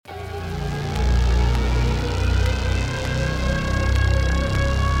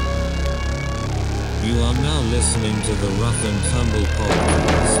now listening to the Rough and Tumble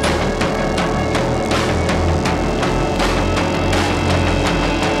podcast.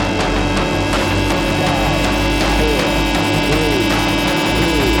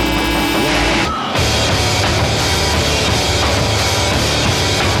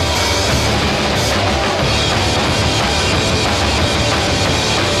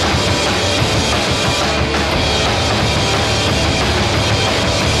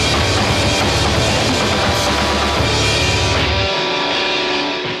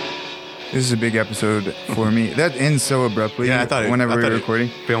 This is a big episode for me. That ends so abruptly. Yeah, I thought whenever we're recording,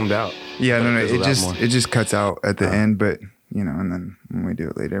 filmed out. Yeah, no, it just cuts out at the end, but and then when we do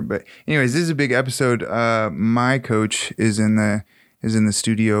it later. But anyways, this is a big episode. My coach is in the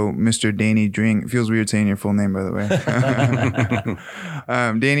studio, Mr. Dring. It feels weird saying your full name, by the way.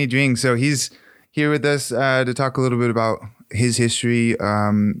 Danny Dring. So he's here with us to talk a little bit about his history,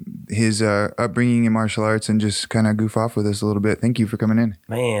 his upbringing in martial arts, and just kind of goof off with us a little bit. Thank you for coming in.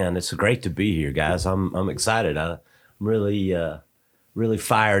 Man, it's great to be here, guys. I'm excited. I'm really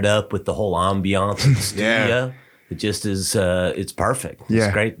fired up with the whole ambiance of the studio. Yeah. It just is. It's perfect. It's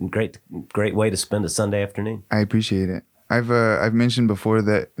Yeah. great way to spend a Sunday afternoon. I appreciate it. I've mentioned before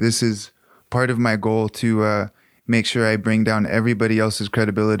that this is part of my goal to make sure I bring down everybody else's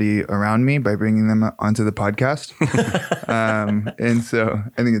credibility around me by bringing them onto the podcast. And so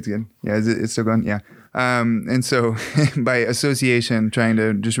I think it's good. Yeah, it's still going? Yeah. And so by association, trying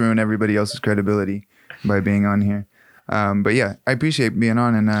to just ruin everybody else's credibility by being on here. But yeah, I appreciate being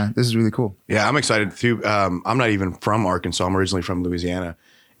on, and this is really cool. Yeah, I'm excited too. I'm not even from Arkansas. I'm originally from Louisiana,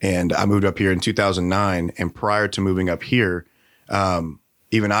 and I moved up here in 2009. And prior to moving up here,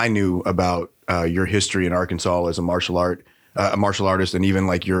 even I knew about your history in Arkansas as a martial artist, and even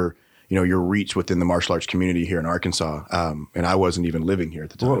like your reach within the martial arts community here in Arkansas. And I wasn't even living here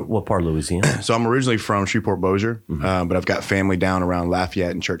at the time. What part of Louisiana? So I'm originally from Shreveport-Bossier, but I've got family down around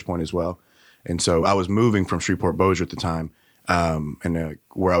Lafayette and Church Point as well. And so I was moving from Shreveport-Bossier at the time, and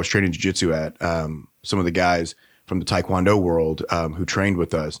where I was training jiu-jitsu at, some of the guys from the Taekwondo world who trained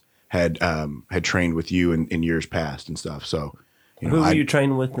with us had trained with you in years past and stuff. So, Who were you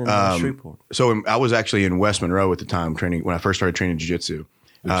training with in Shreveport? So I was actually in West Monroe at the time training when I first started training jiu-jitsu.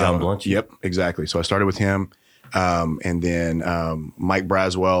 With John Blunt? Yep, exactly. So I started with him, and then Mike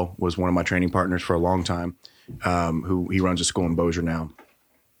Braswell was one of my training partners for a long time. Who he runs a school in Bossier now.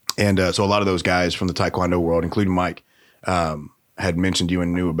 And so a lot of those guys from the Taekwondo world, including Mike, had mentioned you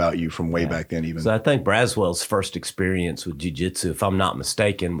and knew about you from way back then even. So I think Braswell's first experience with jiu-jitsu, if I'm not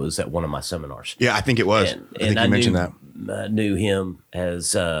mistaken, was at one of my seminars. Yeah, I think it was. I think you mentioned that. I knew him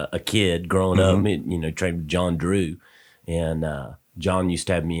as a kid growing up, trained with John Drew. And John used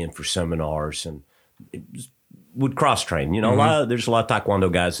to have me in for seminars and would cross-train. There's a lot of Taekwondo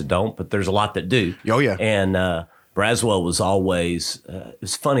guys that don't, but there's a lot that do. Oh, yeah. And Braswell was always, it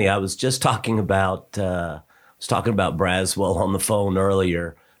was funny, I was just talking about Braswell on the phone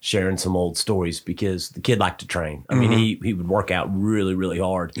earlier, sharing some old stories because the kid liked to train. I mean, he would work out really, really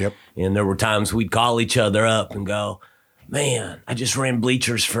hard. Yep. And there were times we'd call each other up and go, man, I just ran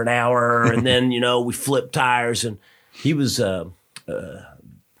bleachers for an hour. And then, we flipped tires. And he was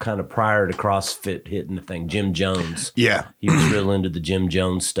kind of prior to CrossFit hitting the thing, Jim Jones. Yeah. He was real into the Jim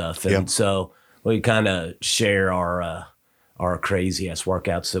Jones stuff. And so we kind of share our crazy ass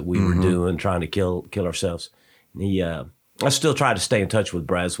workouts that we were doing, trying to kill ourselves. And I still try to stay in touch with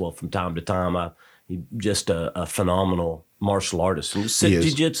Braswell from time to time. He's just a phenomenal martial artist. And sick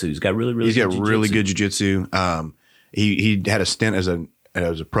jiu-jitsu. He's got really good jiu-jitsu. He had a stint as a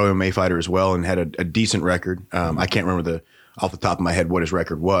pro MMA fighter as well, and had a decent record. I can't remember off the top of my head what his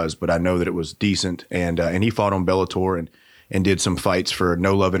record was, but I know that it was decent. And he fought on Bellator and did some fights for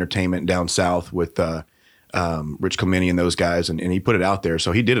No Love Entertainment down south with Rich Clementi and those guys, and he put it out there.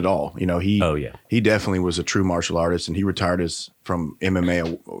 So he did it all. He definitely was a true martial artist, and he retired from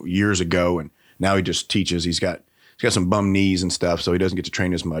MMA years ago, and now he just teaches. He's got some bum knees and stuff, so he doesn't get to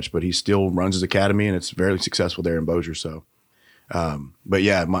train as much, but he still runs his academy, and it's very successful there in Bossier. So, but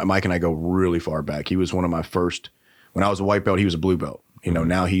yeah, Mike and I go really far back. He was one of my first. When I was a white belt, he was a blue belt.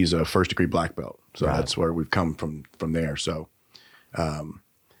 Now he's a first degree black belt. So that's where we've come from there. So,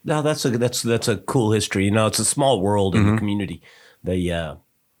 no, that's a cool history. It's a small world in the community. And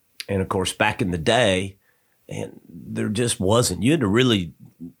of course, back in the day, and there just wasn't. You had to really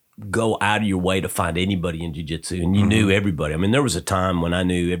go out of your way to find anybody in jiu-jitsu, and you knew everybody. I mean, there was a time when I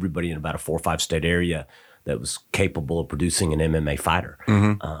knew everybody in about a 4 or 5 state area that was capable of producing an MMA fighter.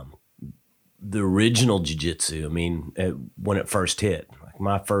 The original jiu-jitsu, I mean, when it first hit, like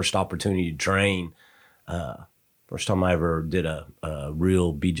my first opportunity to train, first time I ever did a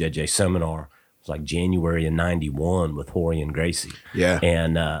real BJJ seminar was like January of 91 with Jorge and Gracie. Yeah.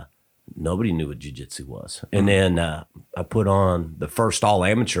 And nobody knew what jiu-jitsu was. And then I put on the first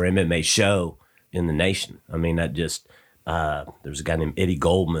all-amateur MMA show in the nation. I mean, that just, there was a guy named Eddie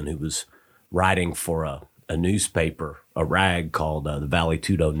Goldman who was writing for a newspaper, a rag called the Valley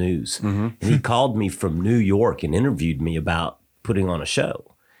Tudo News. And he called me from New York and interviewed me about putting on a show.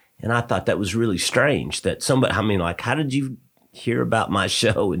 And I thought that was really strange that somebody, I mean, like, how did you hear about my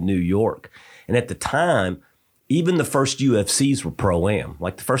show in New York? And at the time, even the first UFCs were pro-am.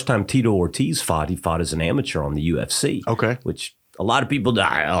 Like the first time Tito Ortiz fought, he fought as an amateur on the UFC. Okay. Which a lot of people,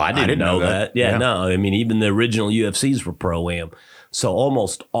 I didn't know that. Yeah, no. I mean, even the original UFCs were pro-am. So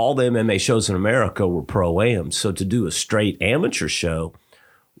almost all the MMA shows in America were pro-am. So to do a straight amateur show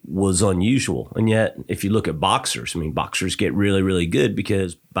was unusual. And yet, if you look at boxers, I mean, boxers get really, really good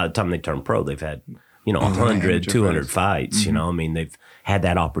because by the time they turn pro, they've had, 100, 200 fights. You know, I mean, they've had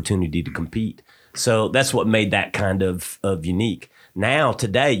that opportunity to compete. So that's what made that kind of unique. Now,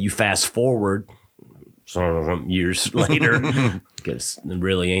 today, you fast forward some years later, because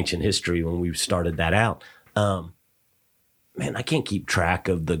really ancient history when we started that out. Man, I can't keep track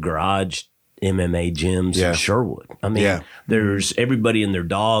of the garage MMA gyms in Sherwood. I mean, there's everybody and their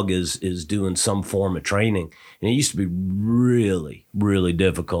dog is doing some form of training. And it used to be really, really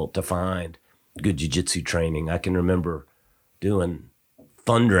difficult to find good jiu-jitsu training. I can remember doing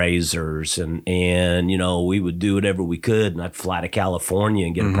fundraisers and we would do whatever we could. And I'd fly to California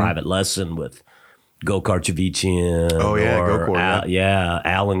and get a private lesson with Gokar Chavichian. Oh, yeah, Gokar.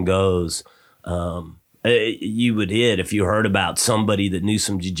 Alan Goes. You would hit if you heard about somebody that knew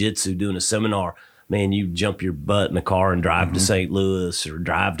some jiu-jitsu doing a seminar. Man, you jump your butt in the car and drive to St. Louis or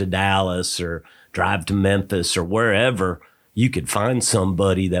drive to Dallas or drive to Memphis or wherever. You could find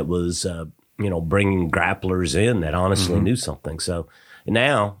somebody that was, bringing grapplers in that honestly knew something. So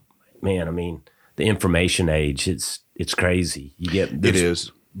now, man, I mean, the information age, it's crazy. It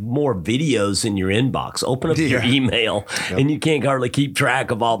is. More videos in your inbox. Open up your email and you can't hardly keep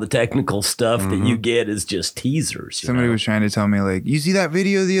track of all the technical stuff that you get as just teasers. Somebody was trying to tell me, like, you see that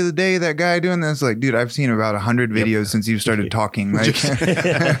video the other day, that guy doing this? Like, dude, I've seen about 100 videos since you started talking. Like,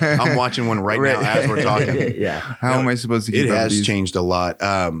 I'm watching one right now as we're talking. How am I supposed to keep up with these? It has changed a lot.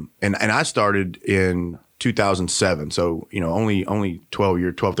 And I started in 2007. So, only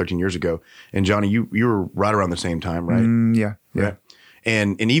 13 years ago. And Johnny, you were right around the same time, right? Yeah.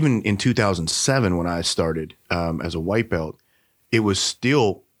 And even in 2007, when I started as a white belt, it was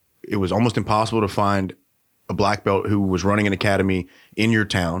almost impossible to find a black belt who was running an academy in your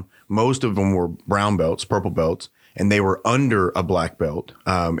town. Most of them were brown belts, purple belts, and they were under a black belt.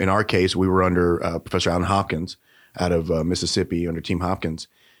 In our case, we were under Professor Alan Hopkins out of Mississippi, under Team Hopkins.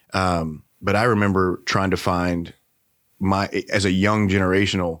 But I remember trying to find as a young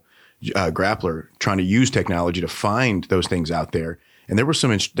generational grappler, trying to use technology to find those things out there. And there were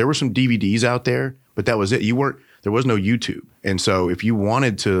some DVDs out there, but that was it. There was no YouTube. And so if you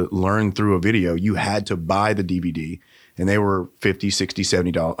wanted to learn through a video, you had to buy the DVD, and they were $50,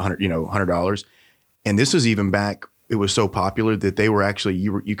 $60, $70, $100. And this was even back, it was so popular that they were actually,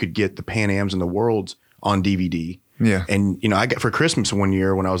 you could get the Pan Ams and the Worlds on DVD. Yeah. And, I got for Christmas one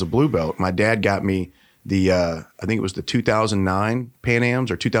year when I was a blue belt, my dad got me I think it was the 2009 Pan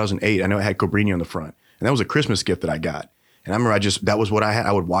Ams or 2008. I know it had Cobrini on the front. And that was a Christmas gift that I got. And I remember that was what I had.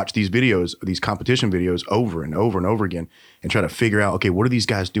 I would watch these videos, these competition videos over and over and over again and try to figure out, okay, what are these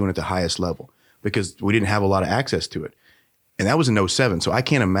guys doing at the highest level? Because we didn't have a lot of access to it. And that was in 07. So I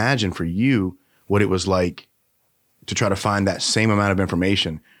can't imagine for you what it was like to try to find that same amount of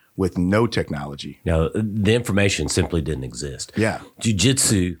information with no technology. No, the information simply didn't exist. Yeah.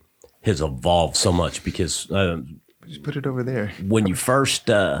 Jiu-jitsu has evolved so much because just put it over there. When you first...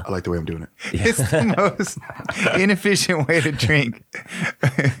 I like the way I'm doing it. It's the most inefficient way to drink.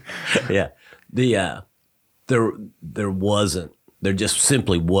 There just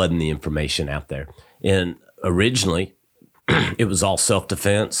simply wasn't the information out there. And originally, it was all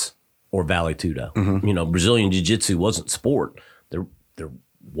self-defense or Valley Tudo. Brazilian Jiu-Jitsu wasn't sport. There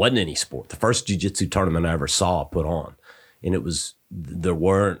wasn't any sport. The first Jiu-Jitsu tournament I ever saw put on, and it was, there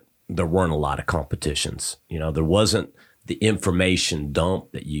weren't a lot of competitions. There wasn't the information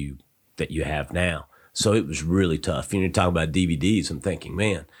dump that you have now. So it was really tough. You talk about DVDs, I'm thinking,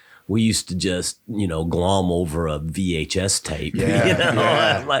 man, we used to just, glom over a VHS tape.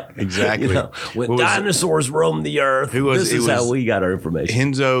 Yeah. Like, exactly. When dinosaurs roamed the earth, this is how we got our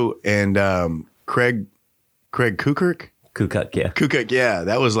information. Henzo and Craig Kukuk? Kukuk, yeah. Kukuk, yeah.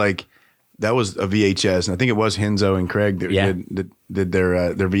 That was a VHS, and I think it was Henzo and Craig that did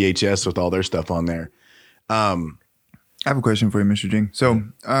their VHS with all their stuff on there. I have a question for you, Mr. Dring. So,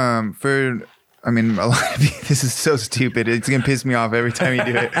 for I mean, a lot of you, this is so stupid. It's going to piss me off every time you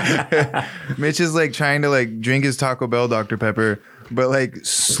do it. Mitch is like trying to like drink his Taco Bell Dr. Pepper, but like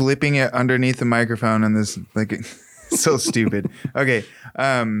slipping it underneath the microphone on this, like, so stupid. Okay.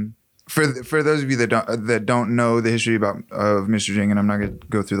 For those of you that don't know the history of Mr. Dring, and I'm not going to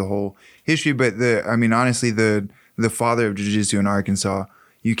go through the whole history, but honestly, the father of jiu-jitsu in Arkansas,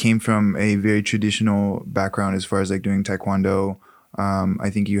 you came from a very traditional background as far as like doing Taekwondo. I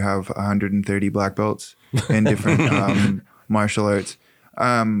think you have 130 black belts in different martial arts.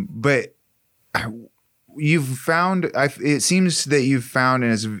 But you've found, it seems that you've found,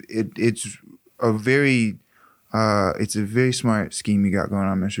 and it's a very smart scheme you got going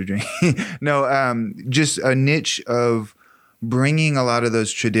on, Mr. Dring. No, just a niche of bringing a lot of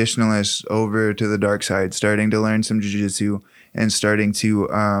those traditionalists over to the dark side, starting to learn some jiu-jitsu and starting to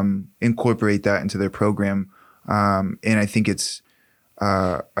incorporate that into their program. And I think it's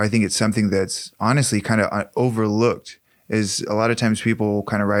something that's honestly kind of overlooked. Is a lot of times people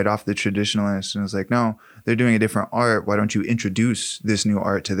kind of write off the traditionalists, and it's like, no, they're doing a different art. Why don't you introduce this new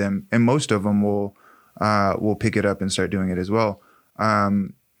art to them? And most of them will pick it up and start doing it as well.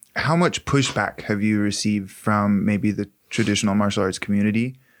 How much pushback have you received from maybe the traditional martial arts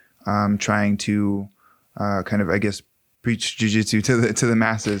community, trying to kind of, I guess, preach jiu-jitsu to the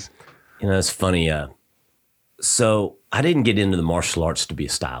masses? You know, it's funny. So I didn't get into the martial arts to be a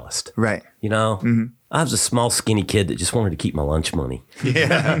stylist. Right. You know, I was a small, skinny kid that just wanted to keep my lunch money.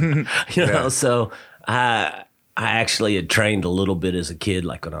 Yeah. You know, so I actually had trained a little bit as a kid,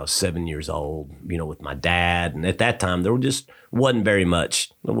 like when I was 7 years old, you know, with my dad. And at that time, there wasn't very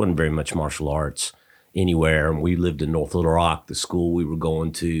much martial arts anywhere. And we lived in North Little Rock. The school we were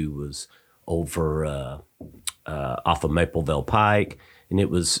going to was over off of Mapleville Pike. And it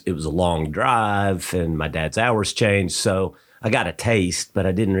was a long drive, and my dad's hours changed. So I got a taste, but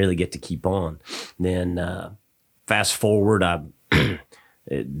I didn't really get to keep on. Then fast forward, I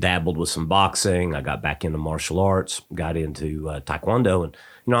dabbled with some boxing. I got back into martial arts, got into Taekwondo. And,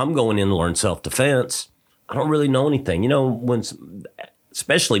 you know, I'm going in to learn self-defense. I don't really know anything. You know,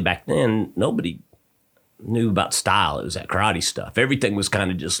 especially back then, nobody knew about style. It was that karate stuff. Everything was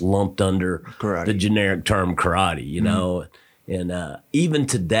kind of just lumped under Karate. The generic term karate, you know. And even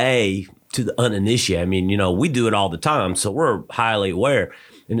today, to the uninitiated, I mean, you know, we do it all the time, so we're highly aware.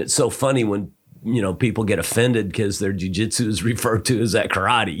 And it's so funny when, you know, people get offended because their jiu-jitsu is referred to as that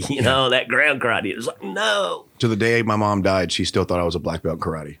karate, you know, that ground karate. It's like, no. To the day my mom died, she still thought I was a black belt in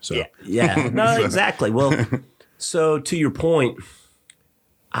karate. So Yeah. No, exactly. Well, so to your point,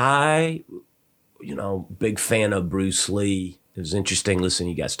 big fan of Bruce Lee. It was interesting listening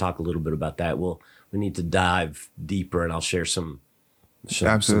to you guys talk a little bit about that. Well, we need to dive deeper, and I'll share some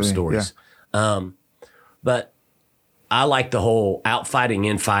stories. Yeah. But I like the whole outfighting,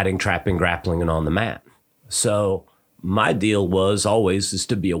 infighting, trapping, grappling, and on the mat. So my deal was always is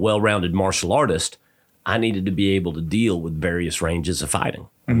to be a well-rounded martial artist. I needed to be able to deal with various ranges of fighting.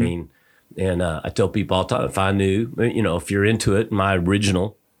 I mean, and I tell people all the time, if I knew, you know, if you're into it, my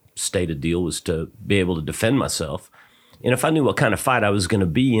original stated deal was to be able to defend myself. And if I knew what kind of fight I was going to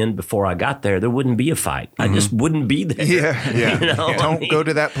be in before I got there would be a fight. I just wouldn't be there. Yeah. You know? Don't go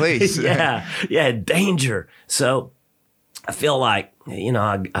to that place. Yeah, danger. So I feel like, you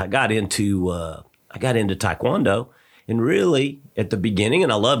know, I got into Taekwondo, and really at the beginning,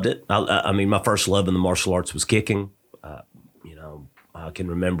 and I loved it. I mean, my first love in the martial arts was kicking. You know, I can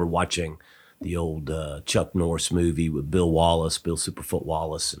remember watching the old Chuck Norris movie with Bill Superfoot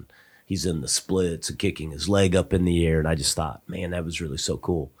Wallace, and he's in the splits and kicking his leg up in the air. And I just thought, man, that was really so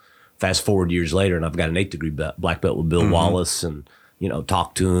cool. Fast forward years later, and I've got an 8th degree black belt with Bill Wallace, and, you know,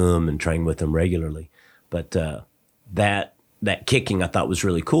 talk to him and train with him regularly. But that kicking I thought was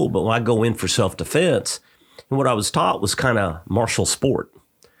really cool. But when I go in for self-defense, and what I was taught was kind of martial sport.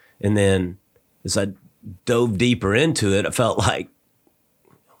 And then as I dove deeper into it, I felt like,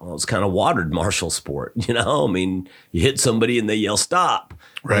 well, it's kind of watered martial sport, you know? I mean, you hit somebody and they yell, stop.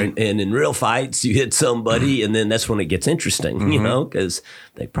 Right. And in real fights, you hit somebody and then that's when it gets interesting, you know, because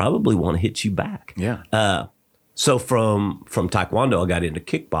they probably want to hit you back. Yeah. So from Taekwondo, I got into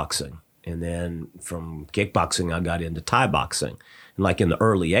kickboxing. And then from kickboxing, I got into Thai boxing. And like in the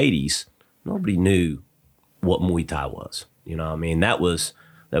early 80s, nobody knew what Muay Thai was. You know what I mean? That was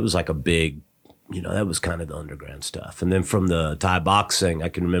like a big, you know, that was kind of the underground stuff. And then from the Thai boxing, I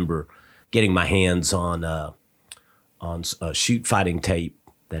can remember getting my hands on a shoot fighting tape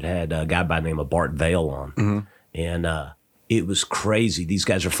that had a guy by the name of Bart Vale on. And it was crazy. These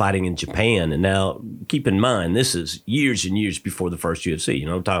guys are fighting in Japan. And now, keep in mind, this is years and years before the first UFC. You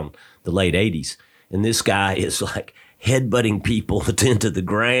know, I'm talking the late 80s. And this guy is like headbutting people into the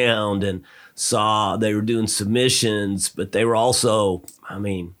ground. And saw they were doing submissions, but they were also, I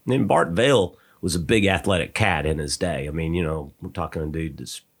mean, Bart Vale was a big athletic cat in his day. I mean, we're talking a dude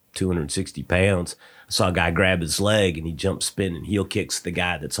that's 260 pounds. I saw a guy grab his leg and he jump spin and heel kicks the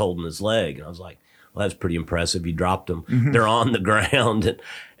guy that's holding his leg. And I was like, well, that's pretty impressive. He dropped them. Mm-hmm. They're on the ground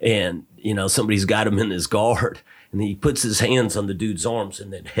and somebody's got him in his guard. And he puts his hands on the dude's arms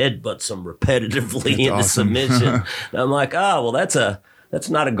and then headbutts them repetitively into awesome. Submission. And I'm like, oh, well, that's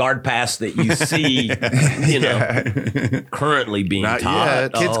not a guard pass that you see, currently being not taught.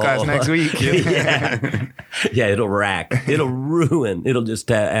 Yet. Kids class next week. Yeah, it'll rack. It'll ruin. It'll just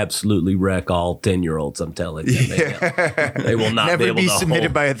absolutely wreck all 10-year-olds, I'm telling you. They will not never be able to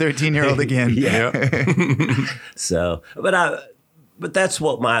submitted by a 13-year-old again. So, but that's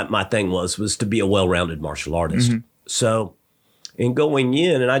what my thing was to be a well-rounded martial artist. Mm-hmm. So in going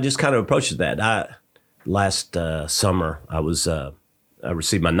in, and I just kind of approached that. Last summer, I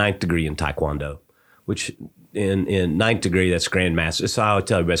received my 9th degree in Taekwondo, which in 9th degree, that's Grandmaster. So I always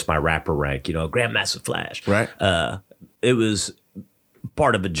tell you that's my rapper rank, Grandmaster Flash. Right. It was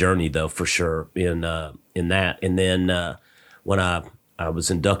part of a journey, though, for sure, in that. And then when I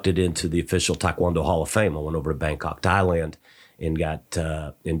was inducted into the official Taekwondo Hall of Fame, I went over to Bangkok, Thailand, and got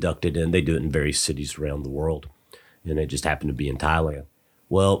inducted in. They do it in various cities around the world, and it just happened to be in Thailand.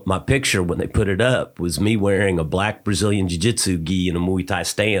 Well, my picture when they put it up was me wearing a black Brazilian Jiu-Jitsu gi and a Muay Thai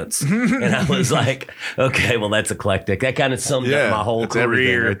stance. And I was like, okay, well, that's eclectic. That kind of summed up my whole career. Every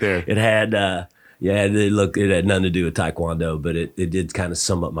year right there. It had, it had nothing to do with Taekwondo, but it did kind of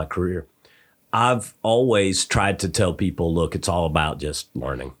sum up my career. I've always tried to tell people, look, it's all about just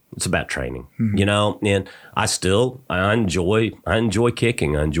learning. It's about training, and I enjoy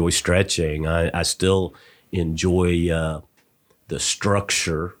kicking. I enjoy stretching. I still enjoy, the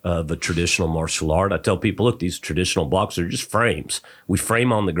structure of a traditional martial art. I tell people, look, these traditional blocks are just frames. We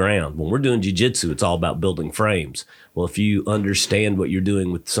frame on the ground. When we're doing jiu-jitsu, it's all about building frames. Well, if you understand what you're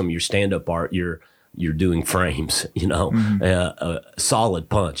doing with some of your stand-up art, you're doing frames, a solid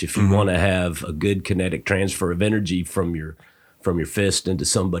punch. If you want to have a good kinetic transfer of energy from your fist into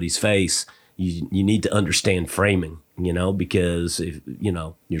somebody's face, you need to understand framing, because if,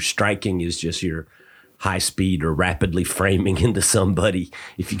 your striking is just your high speed or rapidly framing into somebody,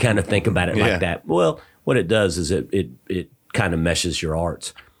 if you kind of think about it like that. Well, what it does is it kind of meshes your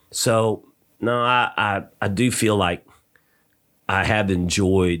arts. So no, I do feel like I have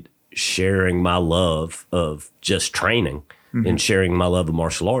enjoyed sharing my love of just training and sharing my love of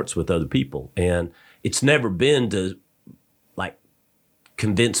martial arts with other people. And it's never been to like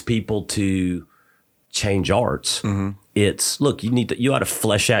convince people to change arts. It's, look, you ought to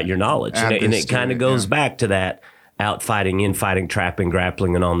flesh out your knowledge. And it kind of goes back to that outfighting, infighting, trapping,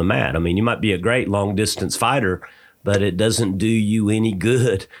 grappling, and on the mat. I mean, you might be a great long distance fighter, but it doesn't do you any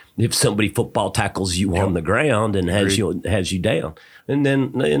good if somebody football tackles you on the ground and has you down.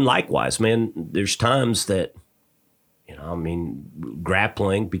 And likewise, man, there's times that,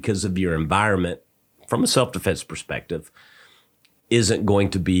 grappling, because of your environment from a self-defense perspective, isn't going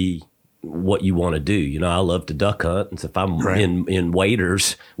to be what you want to do. I love to duck hunt. And so if I'm in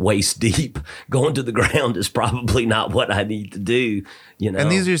waders waist deep, going to the ground is probably not what I need to do.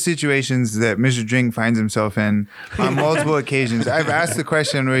 And these are situations that Mr. Dring finds himself in on multiple occasions. I've asked the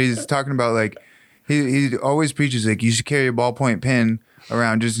question where he's talking about like, he always preaches like you should carry a ballpoint pen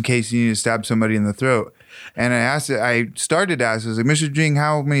around just in case you need to stab somebody in the throat. And I started to ask, I was like, Mr. Dring,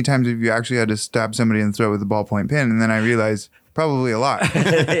 how many times have you actually had to stab somebody in the throat with a ballpoint pen? And then I realized, probably a lot.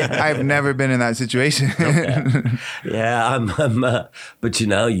 I've never been in that situation. But you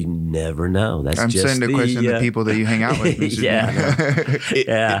never know. I'm starting to question the people that you hang out with.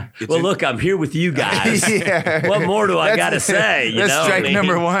 Well, look, I'm here with you guys. What more do I got to say? That's strike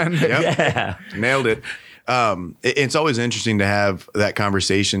number one. Nailed it. It's always interesting to have that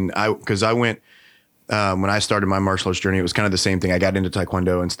conversation. Because I went, when I started my martial arts journey, it was kind of the same thing. I got into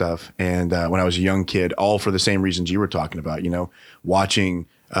Taekwondo and stuff. And when I was a young kid, all for the same reasons you were talking about, watching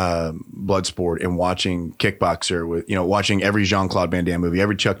Bloodsport and watching Kickboxer, with watching every Jean-Claude Van Damme movie,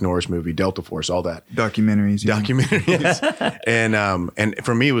 every Chuck Norris movie, Delta Force, all that. Documentaries. And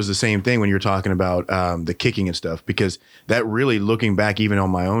for me, it was the same thing when you were talking about the kicking and stuff, because that really, looking back even on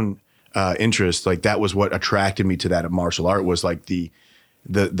my own interest, like that was what attracted me to that of martial art, was like the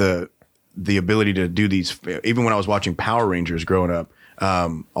ability to do these. Even when I was watching Power Rangers growing up,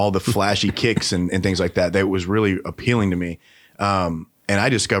 all the flashy kicks and things like that was really appealing to me. And I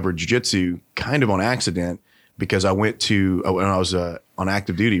discovered jiu-jitsu kind of on accident, because I went to, when I was on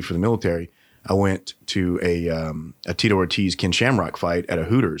active duty for the military, I went to a Tito Ortiz Ken Shamrock fight at a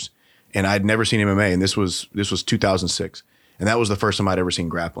Hooters, and I'd never seen MMA, and this was 2006, and that was the first time I'd ever seen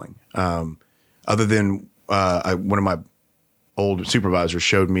grappling. other than one of my old supervisors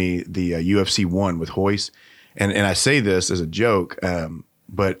showed me the UFC 1 with Hoist. And I say this as a joke,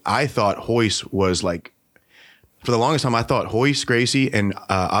 but I thought Hoist was like, for the longest time, I thought Hoist Gracie and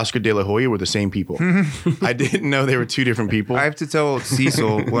Oscar De La Hoya were the same people. I didn't know they were two different people. I have to tell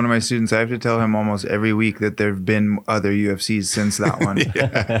Cecil, one of my students, I have to tell him almost every week that there have been other UFCs since that one.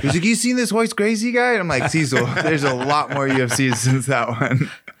 Yeah. He's like, you seen this Hoist Gracie guy? And I'm like, Cecil, there's a lot more UFCs since that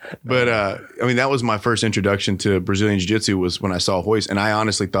one. But I mean, that was my first introduction to Brazilian Jiu-Jitsu was when I saw Hoist. And I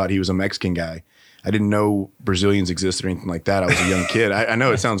honestly thought he was a Mexican guy. I didn't know Brazilians existed or anything like that. I was a young kid. I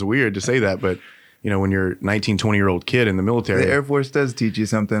know it sounds weird to say that, but you know, when you're a 19, 20-year-old kid in the military. The Air Force does teach you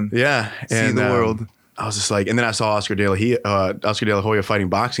something. Yeah. See the world. I was just like, and then I saw Oscar De La Hoya fighting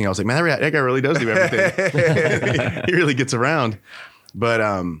boxing. I was like, man, that guy really does do everything. He really gets around. But,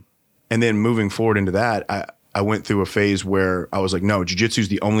 and then moving forward into that, I went through a phase where I was like, no, jiu-jitsu is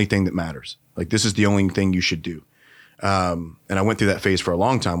the only thing that matters. Like, this is the only thing you should do. And I went through that phase for a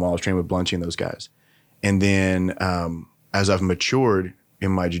long time while I was training with Blunchy and those guys. And then as I've matured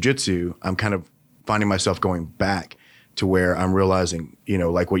in my jiu-jitsu, I'm kind of finding myself going back to where I'm realizing, you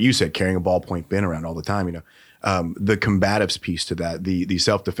know, like what you said, carrying a ballpoint pen around all the time, you know, the combatives piece to that, the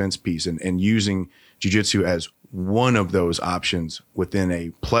self-defense piece and using jiu-jitsu as one of those options within a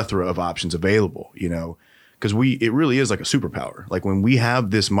plethora of options available, you know, because it really is like a superpower. Like when we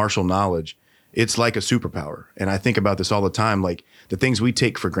have this martial knowledge, it's like a superpower. And I think about this all the time, like the things we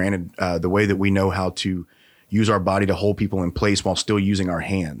take for granted, the way that we know how to use our body to hold people in place while still using our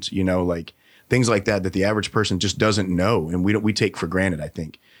hands, you know, like things like that the average person just doesn't know, and we take for granted, I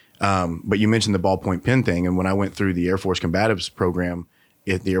think. But you mentioned the ballpoint pen thing, and when I went through the Air Force Combatives program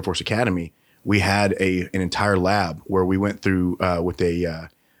at the Air Force Academy, we had an entire lab where we went through with a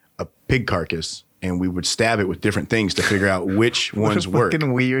pig carcass, and we would stab it with different things to figure out which ones work.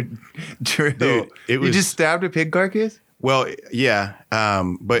 Fucking weird drill. Dude, you just stabbed a pig carcass? Well, yeah,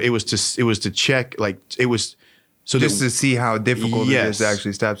 but it was to check, like it was. So just to see how difficult it is to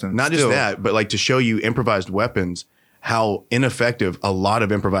actually stab something. Not just that, but like to show you improvised weapons, how ineffective a lot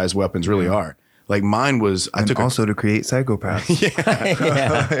of improvised weapons really are. Like mine was, to create psychopaths.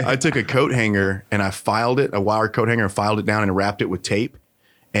 Yeah. I took a coat hanger and I filed it, a wire coat hanger, and filed it down and wrapped it with tape.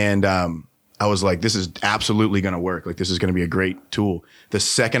 And I was like, this is absolutely going to work. Like this is going to be a great tool. The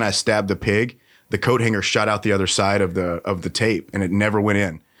second I stabbed the pig, the coat hanger shot out the other side of the tape and it never went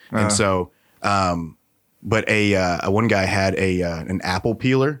in. And so, but one guy had an apple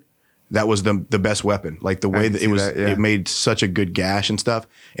peeler. That was the best weapon. Like the way that it made such a good gash and stuff.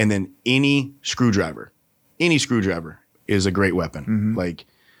 And then any screwdriver is a great weapon. Mm-hmm. Like,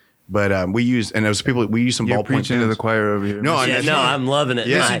 but we used some You're ballpoint preaching to the choir over here. I'm loving it.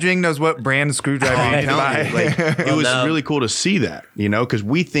 Mr. Dring knows what brand screwdriver you can buy. Like, it was really cool to see that, you know, because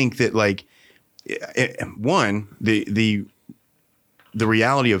we think that like, the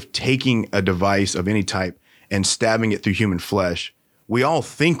reality of taking a device of any type and stabbing it through human flesh, we all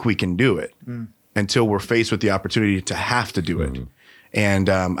think we can do it until we're faced with the opportunity to have to do it. And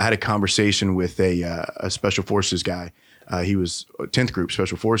I had a conversation with a special forces guy. He was 10th group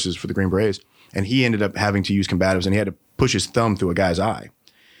special forces for the Green Berets, and he ended up having to use combatives, and he had to push his thumb through a guy's eye.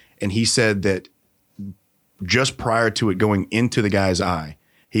 And he said that just prior to it going into the guy's eye,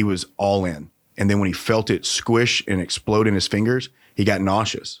 he was all in. And then when he felt it squish and explode in his fingers, he got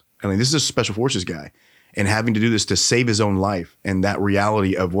nauseous. I mean, this is a special forces guy, and having to do this to save his own life, and that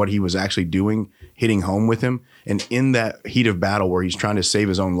reality of what he was actually doing, hitting home with him. And in that heat of battle where he's trying to save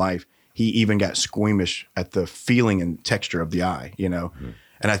his own life, he even got squeamish at the feeling and texture of the eye, you know? Mm-hmm.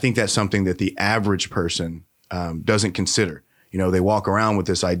 And I think that's something that the average person doesn't consider. You know, they walk around with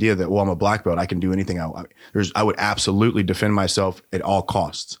this idea that, well, I'm a black belt, I can do anything I would absolutely defend myself at all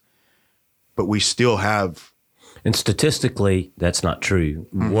costs. But we still have. And statistically, that's not true.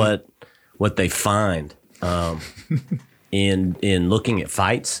 Mm-hmm. What they find in looking at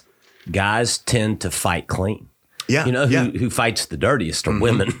fights, guys tend to fight clean. Yeah. You know, who fights the dirtiest are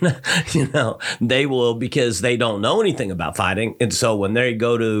women. You know, they will, because they don't know anything about fighting. And so when they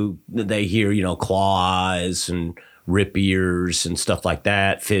hear, you know, claw eyes and rip ears and stuff like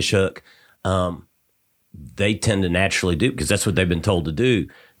that, fish hook, they tend to naturally do, because that's what they've been told to do.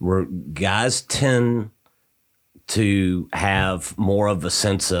 Where guys tend to have more of a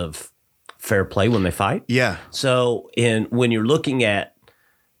sense of fair play when they fight. Yeah. So when you're looking at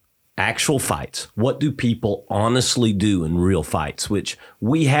actual fights, what do people honestly do in real fights, which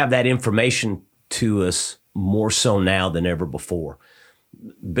we have that information to us more so now than ever before.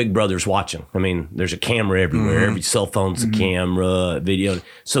 Big Brother's watching. I mean, there's a camera everywhere. Mm-hmm. Every cell phone's a camera, video.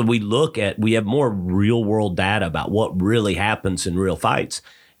 So we have more real world data about what really happens in real fights.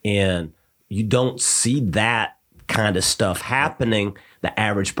 And you don't see that kind of stuff happening. The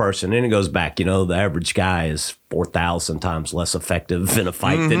average person, and it goes back, the average guy is 4,000 times less effective in a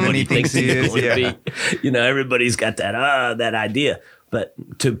fight than what he thinks he's going to be. Everybody's got that idea. But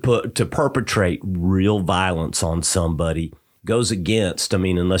to perpetrate real violence on somebody goes against,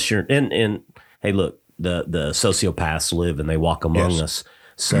 unless you're in hey, look, the sociopaths live and they walk among us.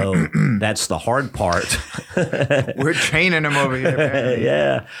 So that's the hard part. We're training them over here, man.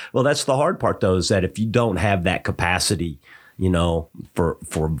 Yeah. Well, that's the hard part, though, is that if you don't have that capacity, for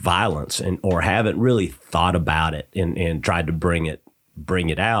violence or haven't really thought about it and tried to bring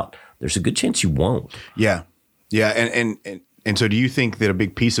it out, there's a good chance you won't. Yeah. Yeah. And so do you think that a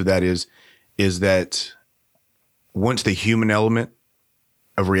big piece of that is that once the human element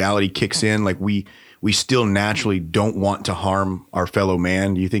of reality kicks in, like we still naturally don't want to harm our fellow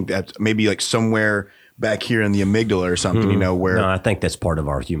man? Do you think that's maybe like somewhere back here in the amygdala or something, where... No, I think that's part of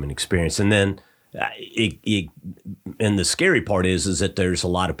our human experience. And then and the scary part is that there's a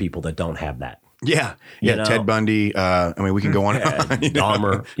lot of people that don't have that. Yeah. Yeah. Ted Bundy. We can go on.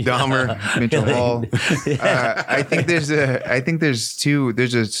 Dahmer. Mitchell Hall. I think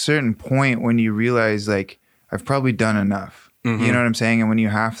there's a certain point when you realize, like, I've probably done enough. Mm-hmm. You know what I'm saying? And when you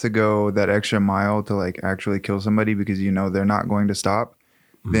have to go that extra mile to like actually kill somebody because they're not going to stop,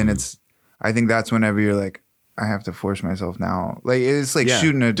 then I think that's whenever you're like, I have to force myself now. Like, it's like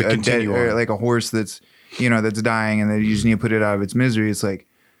shooting a dead, or like a horse that's, that's dying, and then you just need to put it out of its misery. It's like,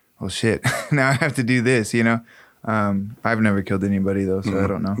 oh shit, now I have to do this, I've never killed anybody though, so I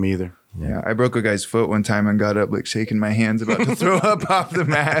don't know. Me either. Yeah, I broke a guy's foot one time and got up like shaking my hands about to throw up off the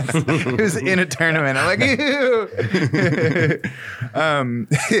mat. It was in a tournament. I'm like, ew.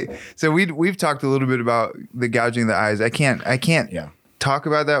 So we've talked a little bit about the gouging of the eyes. I can't talk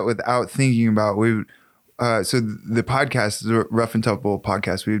about that without thinking about so the podcast, the Rough and Tumble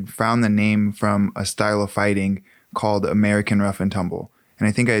podcast, we found the name from a style of fighting called American Rough and Tumble. And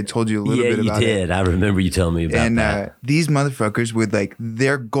I think I had told you a little bit about it. Yeah, you did. I remember you telling me about that. And these motherfuckers would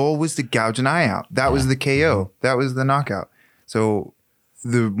their goal was to gouge an eye out. That was the KO. That was the knockout. So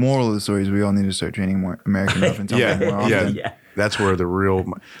the moral of the story is we all need to start training more American Rough and Tumble more often. Yeah. That's where the real,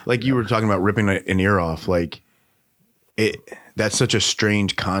 like you were talking about ripping an ear off, like that's such a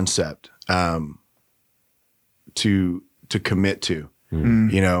strange concept to commit to,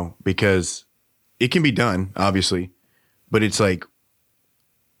 because it can be done, obviously, but it's like,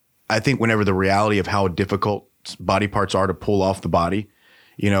 I think whenever the reality of how difficult body parts are to pull off the body,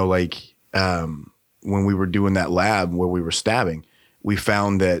 when we were doing that lab where we were stabbing, we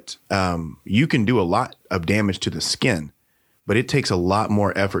found that you can do a lot of damage to the skin, but it takes a lot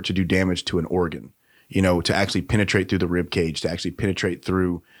more effort to do damage to an organ, to actually penetrate through the rib cage, to actually penetrate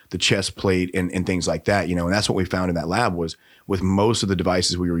through the chest plate and things like that, and that's what we found in that lab was with most of the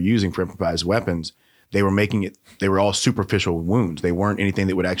devices we were using for improvised weapons, they were all superficial wounds. They weren't anything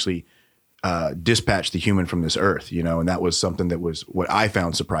that would actually dispatch the human from this earth, and that was something that was what I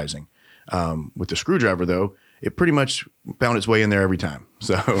found surprising. With the screwdriver, though, it pretty much found its way in there every time.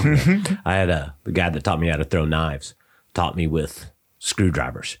 So I had the guy that taught me how to throw knives, taught me with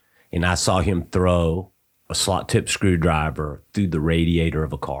screwdrivers. And I saw him throw a slot tip screwdriver through the radiator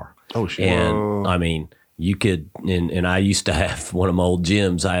of a car. Oh, shit. And you could, and I used to have one of my old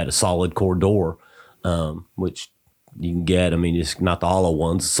gyms, I had a solid core door. Which you can get. It's not the hollow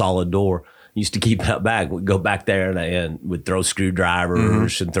ones, solid door. Used to keep out back. We'd go back there and would throw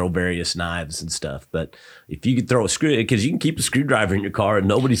screwdrivers and throw various knives and stuff. But if you could throw a screw, because you can keep a screwdriver in your car and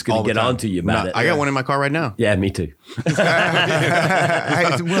nobody's going to get onto you about it. I got one in my car right now. Yeah, me too. I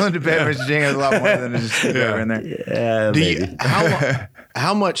was willing to bet Mr. Jing has a lot more than a screwdriver in there. Yeah,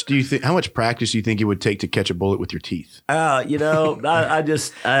 how much practice do you think it would take to catch a bullet with your teeth? I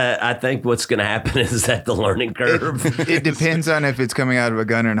think what's going to happen is that the learning curve. It depends on if it's coming out of a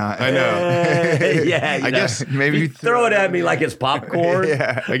gun or not. I know. I guess maybe you throw it at me like it's popcorn.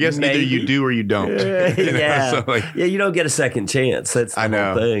 I guess maybe. Either you do or you don't. You don't get a second chance. That's the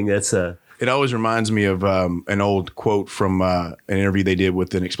whole thing. It always reminds me of an old quote from an interview they did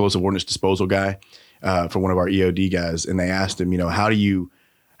with an explosive ordnance disposal guy. For one of our EOD guys, and they asked him, how do you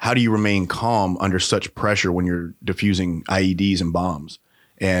remain calm under such pressure when you're diffusing IEDs and bombs?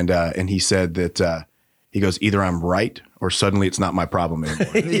 And he said that he goes, either I'm right or suddenly it's not my problem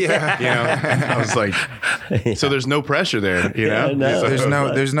anymore. And I was like, so there's no pressure there, No.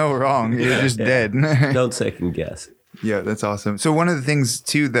 There's no wrong. You're just dead. Don't second guess. Yeah, that's awesome. So one of the things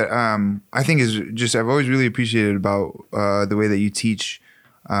too that I think is just I've always really appreciated about the way that you teach.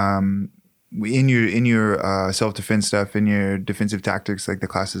 In your self-defense stuff, in your defensive tactics, like the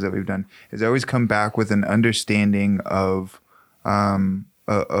classes that we've done, is I always come back with an understanding of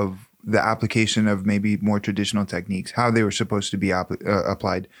the application of maybe more traditional techniques, how they were supposed to be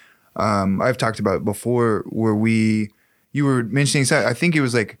applied. I've talked about it before where you were mentioning, I think it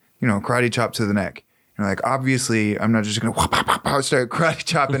was like, karate chop to the neck. Like, obviously, I'm not just going to start karate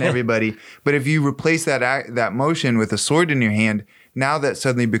chopping everybody. But if you replace that motion with a sword in your hand, now that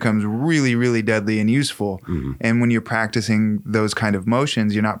suddenly becomes really, really deadly and useful. Mm-hmm. And when you're practicing those kind of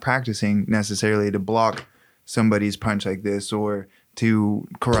motions, you're not practicing necessarily to block somebody's punch like this or to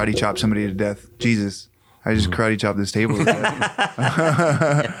karate chop somebody to death. Jesus. I just karate chopped this table. You're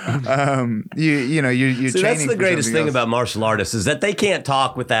See, training. That's the greatest thing about martial artists is that they can't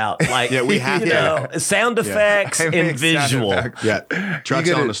talk without we have sound effects and visual.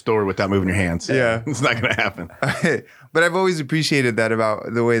 Trucks on the store without moving your hands. Yeah, it's not going to happen. But I've always appreciated that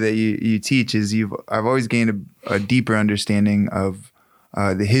about the way that you teach. I've always gained a deeper understanding of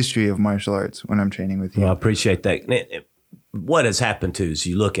the history of martial arts when I'm training with you. Well, I appreciate that. What has happened too is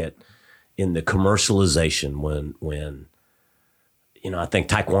you look at in the commercialization when I think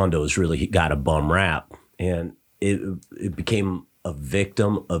Taekwondo has really got a bum rap, and it became a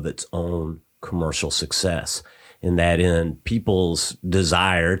victim of its own commercial success, in that in people's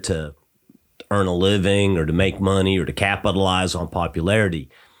desire to earn a living or to make money or to capitalize on popularity,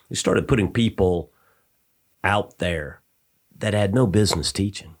 they started putting people out there that had no business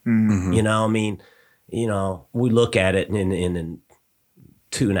teaching. Mm-hmm. We look at it in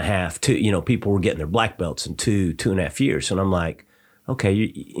 2.5, people were getting their black belts in 2.5 years. And I'm like, okay,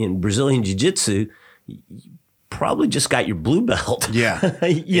 in Brazilian Jiu-Jitsu, you probably just got your blue belt. Yeah.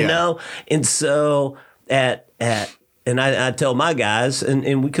 you know? And so and I tell my guys,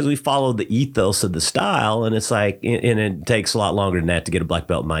 and because we follow the ethos of the style, and it's like, and it takes a lot longer than that to get a black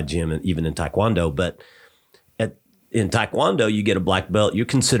belt in my gym, and even in Taekwondo, but in Taekwondo, you get a black belt, you're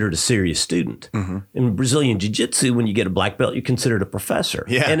considered a serious student. Mm-hmm. In Brazilian Jiu-Jitsu, when you get a black belt, you're considered a professor.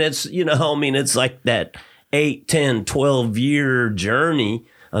 Yeah. And it's, it's like that 8, 10, 12-year journey.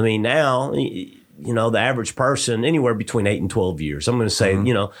 I mean, now, the average person, anywhere between 8 and 12 years. I'm going to say,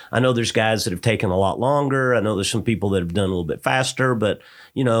 mm-hmm. I know there's guys that have taken a lot longer. I know there's some people that have done a little bit faster, but,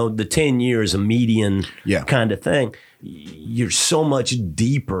 the 10 years, a median kind of thing. You're so much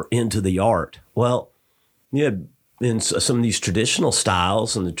deeper into the art. Well, in some of these traditional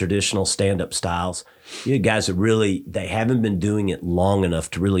styles and the traditional stand-up styles, you had guys that they haven't been doing it long enough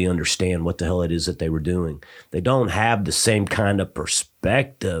to really understand what the hell it is that they were doing. They don't have the same kind of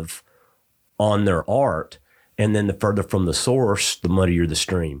perspective on their art. And then the further from the source, the muddier the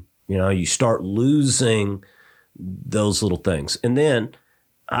stream. You start losing those little things. And then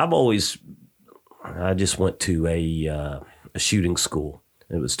I just went to a shooting school.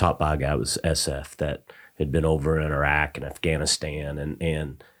 It was taught by a guy, it was SF, that had been over in Iraq and Afghanistan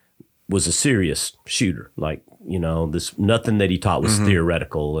and was a serious shooter. Like, this nothing that he taught was mm-hmm.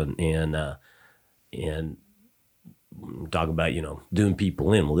 theoretical and talk about, doing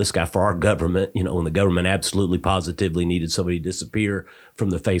people in. Well, this guy for our government, when the government absolutely positively needed somebody to disappear from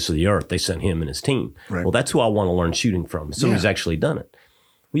the face of the earth, they sent him and his team. Right. Well, that's who I want to learn shooting from. Somebody's actually done it.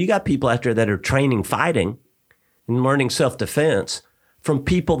 Well, you got people out there that are training fighting and learning self-defense from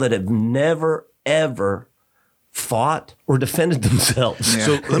people that have never, ever fought or defended themselves. Yeah.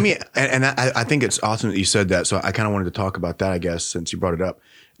 So let me, and I think it's awesome that you said that. So I kind of wanted to talk about that, I guess, since you brought it up.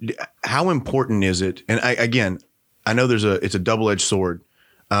 How important is it? And I know it's a double-edged sword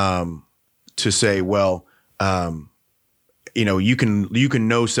to say, well, you can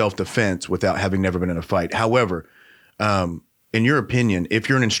know self-defense without having never been in a fight. However, in your opinion, if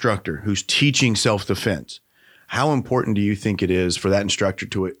you're an instructor who's teaching self-defense, how important do you think it is for that instructor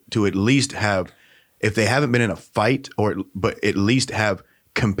to at least have, if they haven't been in a fight, but at least have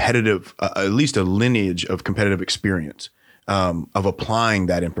competitive, at least a lineage of competitive experience of applying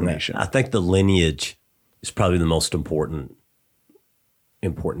that information? I think the lineage is probably the most important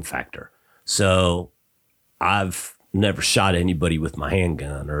factor. So I've never shot anybody with my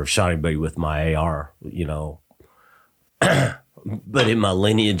handgun or shot anybody with my AR, but in my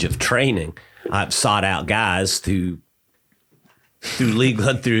lineage of training, I've sought out guys through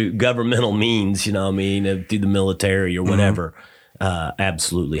legal, through governmental means, through the military or whatever,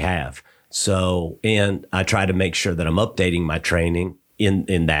 absolutely have. So, and I try to make sure that I'm updating my training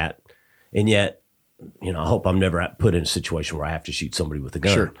in that. And yet, I hope I'm never put in a situation where I have to shoot somebody with a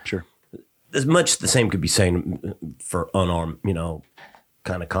gun. Sure. As much the same could be saying for unarmed,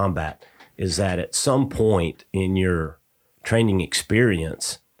 kind of combat, is that at some point in your training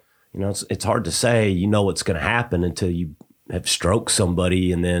experience, it's hard to say, what's going to happen until you have stroked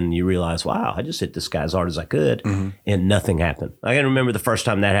somebody and then you realize, wow, I just hit this guy as hard as I could and nothing happened. I can remember the first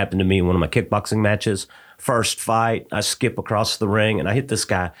time that happened to me in one of my kickboxing matches. First fight, I skip across the ring and I hit this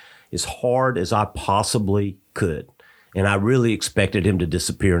guy. as hard as I possibly could. And I really expected him to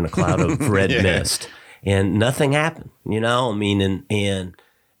disappear in a cloud of red mist. And nothing happened, you know? I mean, and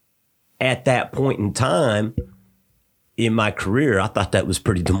at that point in time in my career, I thought that was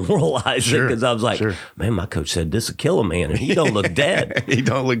pretty demoralizing because I was like, man, my coach said this will kill a man and he don't look dead. He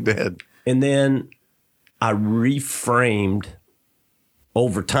don't look dead. And then I reframed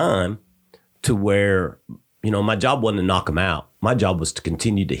over time to where, you know, my job wasn't to knock him out. My job was to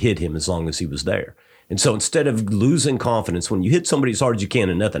continue to hit him as long as he was there. And so instead of losing confidence, when you hit somebody as hard as you can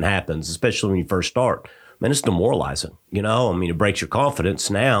and nothing happens, especially when you first start, man, it's demoralizing. You know, I mean, it breaks your confidence.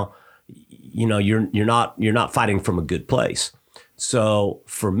 Now, you know, you're not fighting from a good place. So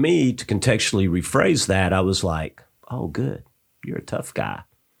for me to contextually rephrase that, I was like, oh, good. You're a tough guy.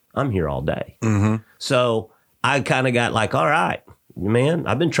 I'm here all day. Mm-hmm. So I kind of got like, all right, man,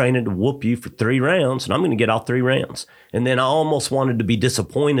 I've been training to whoop you for 3 rounds and I'm going to get all 3 rounds. And then I almost wanted to be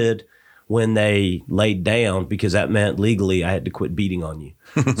disappointed when they laid down because that meant legally I had to quit beating on you.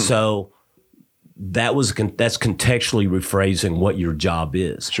 So that's contextually rephrasing what your job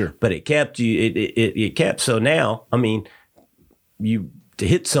is. Sure. But it kept you, it kept, so now, I mean, you to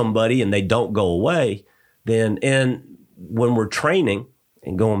hit somebody and they don't go away, then, and when we're training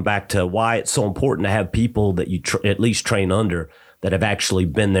and going back to why it's so important to have people that you at least train under that have actually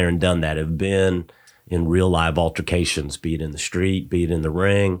been there and done that, have been in real live altercations, be it in the street, be it in the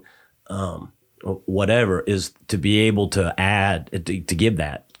ring, whatever, is to be able to to give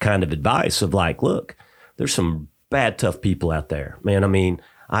that kind of advice of like, look, there's some bad, tough people out there, man. I mean,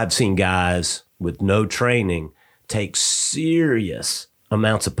 I've seen guys with no training take serious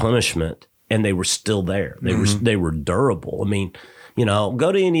amounts of punishment and they were still there. They were durable. I mean, you know,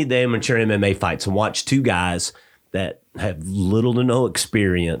 go to any of the amateur MMA fights and watch 2 guys that have little to no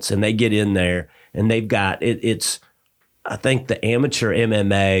experience and they get in there and they've got it's I think the amateur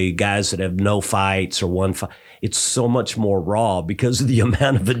MMA guys that have no fights or one fight, it's so much more raw because of the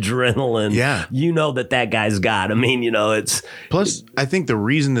amount of adrenaline. Yeah. You know that guy's got. I mean, you know, it's. Plus, I think the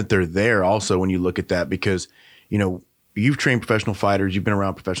reason that they're there also when you look at that, because, you know, you've trained professional fighters, you've been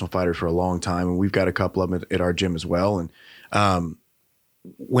around professional fighters for a long time, and we've got a couple of them at our gym as well. And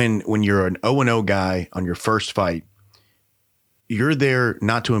when you're an 0-0 guy on your first fight, you're there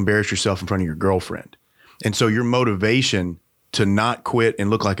not to embarrass yourself in front of your girlfriend. And so your motivation to not quit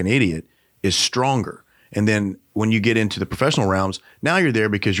and look like an idiot is stronger. And then when you get into the professional realms, now you're there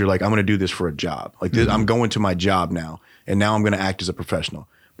because you're like, I'm going to do this for a job. Like this, I'm going to my job now. And now I'm going to act as a professional.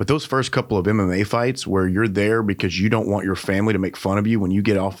 But those first couple of MMA fights where you're there because you don't want your family to make fun of you when you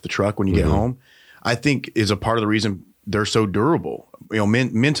get off the truck, when you get home, I think is a part of the reason they're so durable, you know,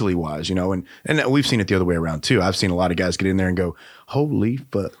 mentally wise, you know, and we've seen it the other way around too. I've seen a lot of guys get in there and go, holy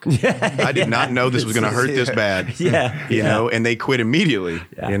fuck. I did not know this was going to hurt this bad. You know, and they quit immediately,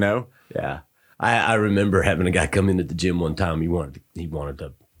 you know? Yeah. I remember having a guy come into the gym one time. He wanted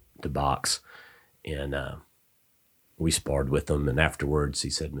to box, and we sparred with him. And afterwards, he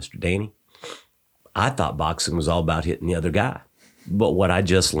said, "Mr. Danny, I thought boxing was all about hitting the other guy, but what I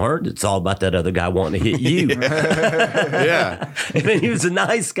just learned, it's all about that other guy wanting to hit you." Yeah. And he was a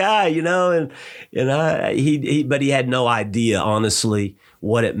nice guy, you know, but he had no idea, honestly,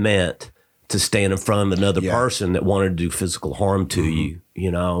 what it meant to stand in front of another person that wanted to do physical harm to you, you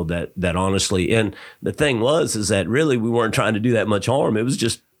know, that honestly, and the thing is that really we weren't trying to do that much harm. It was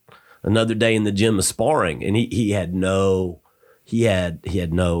just another day in the gym of sparring, and he had no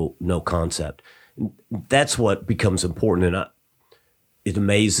concept. That's what becomes important. And it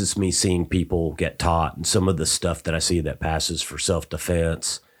amazes me seeing people get taught, and some of the stuff that I see that passes for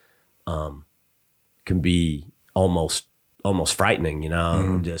self-defense can be almost frightening, you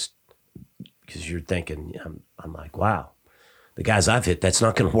know, just because you're thinking, I'm like, wow, the guys I've hit, that's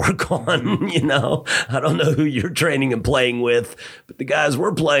not going to work on, you know. I don't know who you're training and playing with, but the guys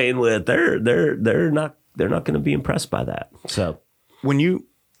we're playing with, they're not going to be impressed by that. So when you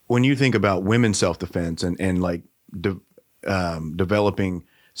think about women's self-defense and like developing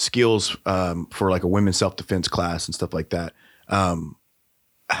skills for like a women's self-defense class and stuff like that,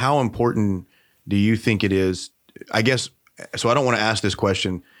 how important do you think it is? I guess, so I don't want to ask this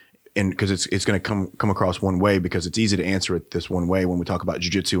question because it's going to come across one way, because it's easy to answer it this one way when we talk about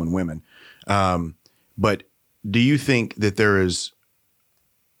jiu-jitsu and women. But do you think that do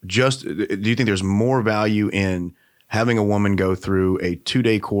you think there's more value in having a woman go through a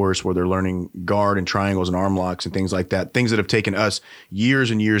 2-day course where they're learning guard and triangles and arm locks and things like that, things that have taken us years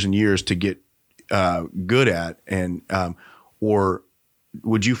and years and years to get good at, and or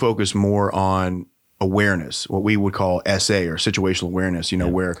would you focus more on awareness, what we would call SA or situational awareness, you know,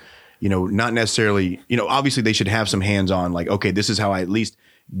 where, you know, not necessarily, you know, obviously they should have some hands-on, like, okay, this is how I at least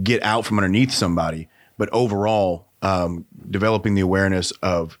get out from underneath somebody, but overall, developing the awareness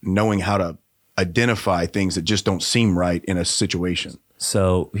of knowing how to identify things that just don't seem right in a situation.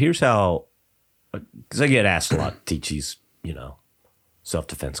 So here's how, because I get asked a lot to teach these,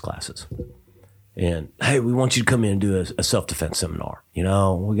 self-defense classes. And, hey, we want you to come in and do a self-defense seminar. We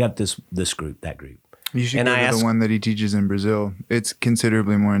got this group, that group. You should go to the one that he teaches in Brazil. It's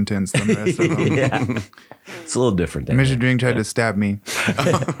considerably more intense than the rest of them. Yeah. It's a little different. Mr. Dring tried to stab me.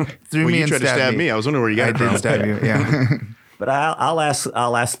 Threw me you and tried to stab me. I was wondering where you got it from. I did stab you, yeah. But I'll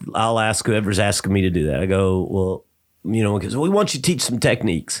ask whoever's asking me to do that. I go, well, because we want you to teach some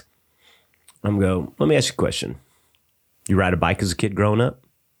techniques. I'm go, let me ask you a question. You ride a bike as a kid growing up?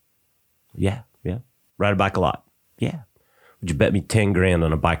 Yeah. Ride a bike a lot? Yeah. Would you bet me 10 grand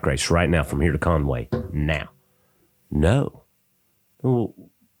on a bike race right now from here to Conway? Now. No. Well,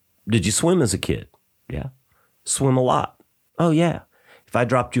 did you swim as a kid? Yeah. Swim a lot? Oh, yeah. If I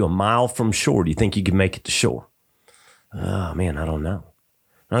dropped you a mile from shore, do you think you could make it to shore? Oh, man, I don't know.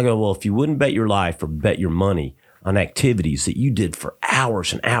 And I go, well, if you wouldn't bet your life or bet your money on activities that you did for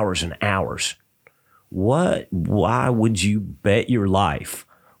hours and hours and hours, why would you bet your life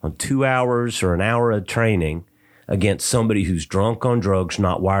on 2 hours or an hour of training against somebody who's drunk on drugs,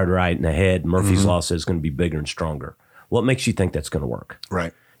 not wired right in the head? Murphy's Law says going to be bigger and stronger. What makes you think that's going to work?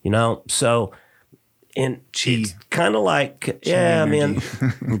 Right. So, and Chi. it's kind of like,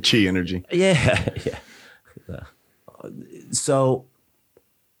 Chi energy. Yeah. So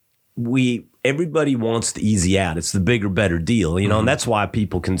everybody wants the easy out. It's the bigger, better deal, and that's why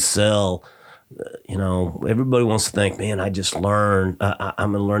people can sell. Everybody wants to think, man, I just learned,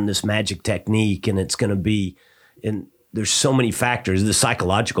 I'm going to learn this magic technique, and it's going to be, and there's so many factors. The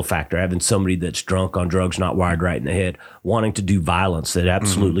psychological factor, having somebody that's drunk on drugs, not wired right in the head, wanting to do violence, that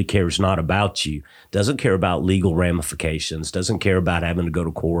absolutely cares not about you, doesn't care about legal ramifications, doesn't care about having to go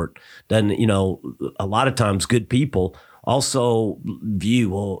to court. Doesn't, a lot of times good people also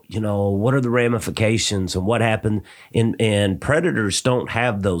view, what are the ramifications and what happened? And predators don't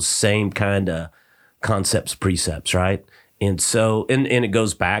have those same kind of concepts, precepts, right? And so, and it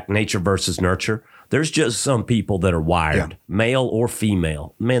goes back, nature versus nurture. There's just some people that are wired, male or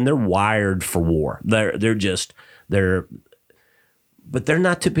female. Man, they're wired for war. But they're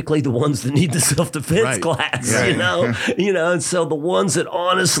not typically the ones that need the self-defense class, and so the ones that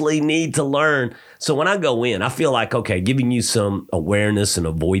honestly need to learn. So when I go in, I feel like, okay, giving you some awareness and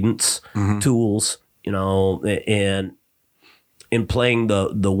avoidance tools, and in playing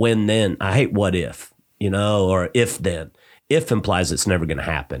the when then. I hate what if, or if then. If implies it's never going to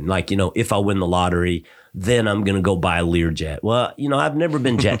happen. Like, if I win the lottery, then I'm going to go buy a Learjet. Well, I've never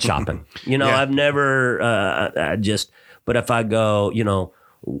been jet shopping. I've never, but if I go,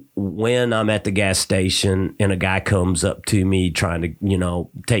 when I'm at the gas station and a guy comes up to me trying to,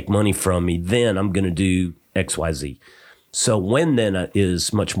 take money from me, then I'm going to do X, Y, Z. So when then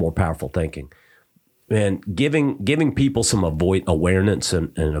is much more powerful thinking. And giving people some awareness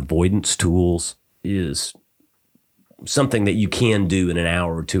and avoidance tools is something that you can do in an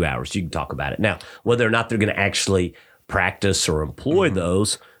hour or 2 hours. You can talk about it. Now, whether or not they're going to actually practice or employ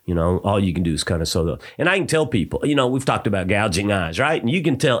those, all you can do is kind of sow those. And I can tell people, we've talked about gouging eyes, right? And you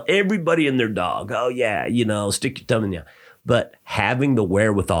can tell everybody and their dog, oh yeah, stick your thumb in the eye. But having the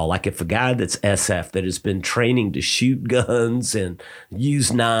wherewithal, like if a guy that's SF that has been training to shoot guns and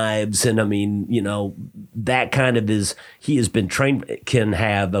use knives, and that kind of he has been trained, can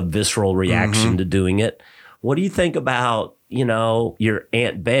have a visceral reaction to doing it. What do you think about, your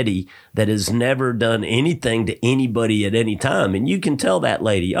Aunt Betty that has never done anything to anybody at any time? And you can tell that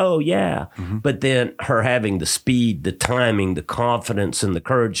lady, oh, yeah. But then her having the speed, the timing, the confidence, and the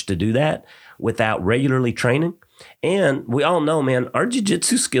courage to do that without regularly training. And we all know, man, our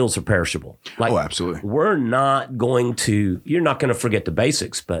jiu-jitsu skills are perishable. Like, absolutely. You're not going to forget the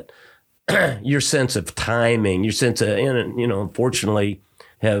basics, but your sense of timing, your sense of, unfortunately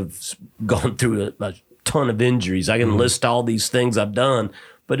have gone through a ton of injuries. I can list all these things I've done,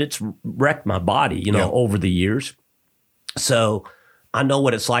 but it's wrecked my body, over the years. So I know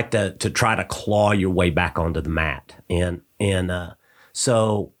what it's like to try to claw your way back onto the mat. And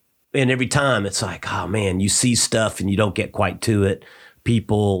every time it's like, oh man, you see stuff and you don't get quite to it.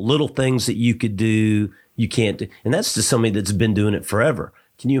 People, little things that you could do, you can't do. And that's just somebody that's been doing it forever.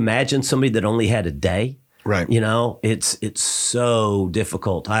 Can you imagine somebody that only had a day? Right. It's so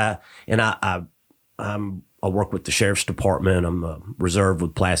difficult. I work with the sheriff's department. I'm reserved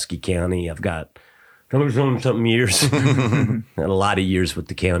with Pulaski County. I've got something years, a lot of years with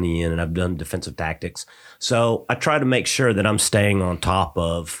the county and I've done defensive tactics. So I try to make sure that I'm staying on top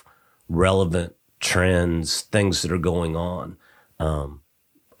of relevant trends, things that are going on.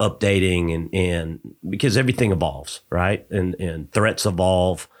 updating and because everything evolves, right? And threats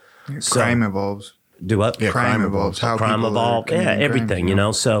evolve. Crime evolves. Do what? Yeah, Crime evolves. How crime people are evolved. Yeah, committing everything, crimes, you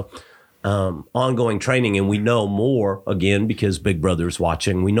know. So ongoing training, and we know more again because Big Brother's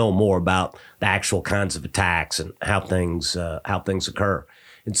watching. We know more about the actual kinds of attacks and how things occur.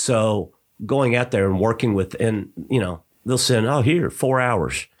 And so going out there and working with, and you know, they'll send, oh, here 4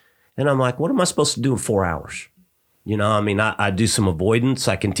 hours, and I'm like, what am I supposed to do in 4 hours? You know, I mean, I do some avoidance.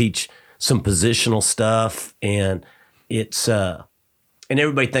 I can teach some positional stuff, and it's and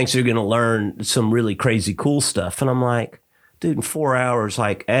everybody thinks they're going to learn some really crazy cool stuff, and I'm like, dude, in 4 hours,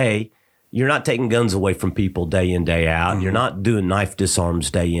 like, you're not taking guns away from people day in, day out. Mm-hmm. You're not doing knife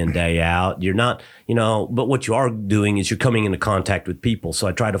disarms day in, day out. You're not, you know, but what you are doing is you're coming into contact with people. So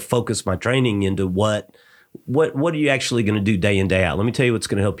I try to focus my training into what are you actually going to do day in, day out? Let me tell you what's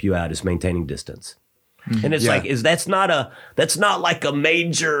going to help you out is maintaining distance. Mm-hmm. And it's that's not like a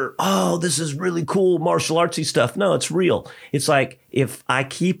major, oh, this is really cool martial artsy stuff. No, it's real. It's like if I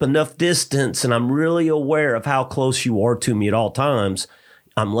keep enough distance and I'm really aware of how close you are to me at all times,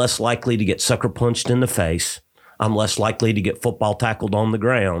 I'm less likely to get sucker punched in the face. I'm less likely to get football tackled on the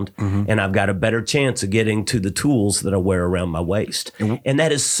ground. Mm-hmm. And I've got a better chance of getting to the tools that I wear around my waist. Mm-hmm. And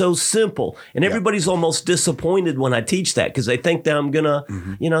that is so simple. And everybody's almost disappointed when I teach that because they think that I'm going to,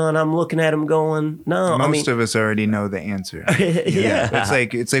 you know, and I'm looking at them going, no. Most of us already know the answer. Yeah.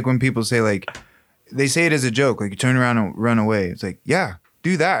 It's like when people say, like, they say it as a joke, like, you turn around and run away. It's like, yeah.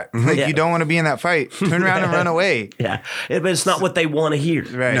 Do that. Like, you don't want to be in that fight. Turn around and run away. Yeah. But it's not what they want to hear.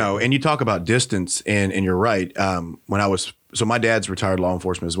 Right. No. And you talk about distance, and you're right. So my dad's retired law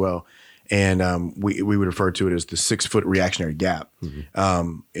enforcement as well. And we would refer to it as the 6 foot reactionary gap,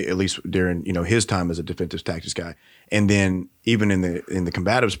 at least during, you know, his time as a defensive tactics guy. And then even in the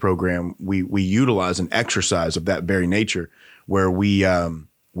combatives program, we utilize an exercise of that very nature where we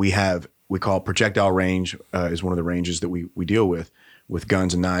call projectile range is one of the ranges that we deal with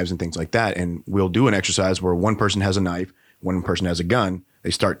guns and knives and things like that. And we'll do an exercise where one person has a knife, one person has a gun.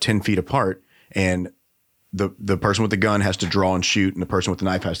 They start 10 feet apart, and the person with the gun has to draw and shoot, and the person with the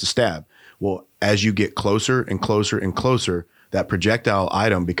knife has to stab. Well, as you get closer and closer and closer, that projectile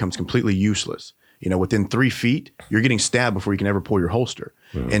item becomes completely useless. You know, within 3 feet, you're getting stabbed before you can ever pull your holster.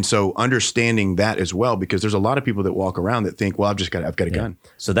 Mm-hmm. And so understanding that as well, because there's a lot of people that walk around that think, well, I've got a gun.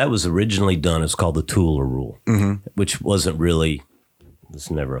 So that was originally done. It's called the Tooler rule, which wasn't really, it's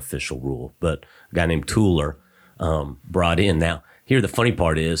never official rule, but a guy named Tooler brought in. Now, here the funny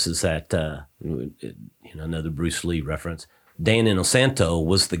part is that, you know, another Bruce Lee reference, Dan Inosanto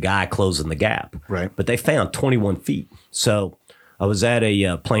was the guy closing the gap. Right. But they found 21 feet. So I was at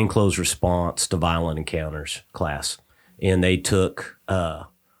a plainclothes response to violent encounters class, and they took,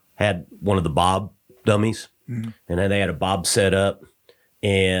 had one of the bob dummies, and then they had a bob set up,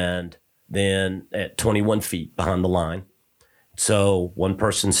 and then at 21 feet behind the line. So one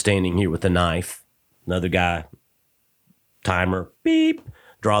person standing here with a knife, another guy, timer, beep,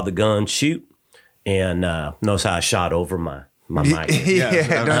 draw the gun, shoot, and notice how I shot over my mic.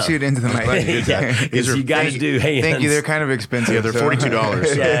 Don't shoot into the mic. Because you got to do hands. Thank you. They're kind of expensive. Yeah, they're $42.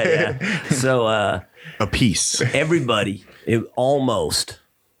 So. Yeah. So a piece. Almost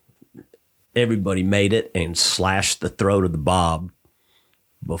everybody made it and slashed the throat of the bob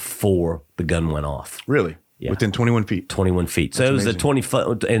before the gun went off. Really? Yeah. Within 21 feet. 21 feet. So it was amazing. A 20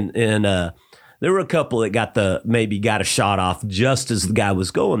 foot, and there were a couple that maybe got a shot off just as the guy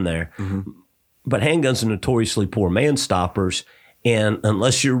was going there. Mm-hmm. But handguns are notoriously poor man stoppers, and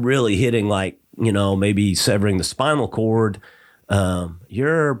unless you're really hitting, like, you know, maybe severing the spinal cord,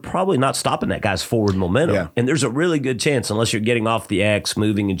 you're probably not stopping that guy's forward momentum. Yeah. And there's a really good chance, unless you're getting off the X,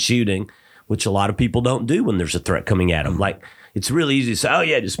 moving and shooting, which a lot of people don't do when there's a threat coming at them. Mm-hmm. Like, it's really easy to say, oh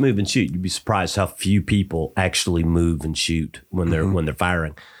yeah, just move and shoot. You'd be surprised how few people actually move and shoot when they're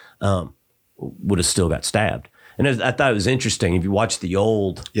firing. Would have still got stabbed. And I thought it was interesting. If you watch the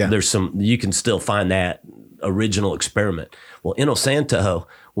old, there's you can still find that original experiment. Well, Inosanto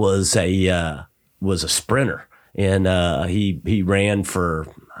was a sprinter, and he ran for,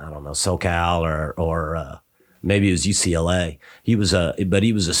 I don't know, SoCal or maybe it was UCLA. He was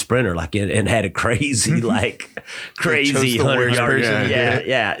a sprinter, like, and had a crazy 100-yard.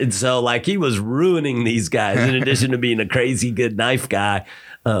 Yeah. And so, like, he was ruining these guys. In addition to being a crazy good knife guy,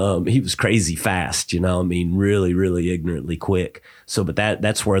 he was crazy fast. You know, I mean, really, really ignorantly quick. So, but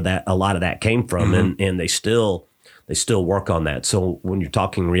that's where a lot of that came from, and they still work on that. So when you're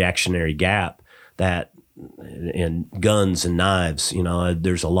talking reactionary gap, that and guns and knives, you know,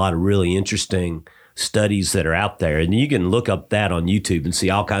 there's a lot of really interesting studies that are out there, and you can look up that on YouTube and see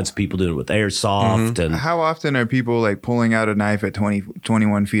all kinds of people doing it with airsoft. And How often are people like pulling out a knife at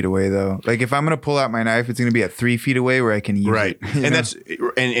 21 feet away though? Like if I'm going to pull out my knife, it's going to be at 3 feet away where I can use Right. it. you And know? that's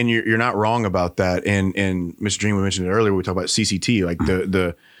and you're not wrong about that. And Mr. Dring, we mentioned it earlier, we talked about CCT, like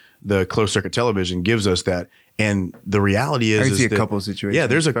the closed circuit television gives us that. And the reality I is, can see is a that, couple of situations.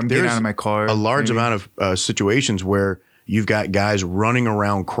 Yeah, If I'm getting out of my car, a large maybe. amount of situations where you've got guys running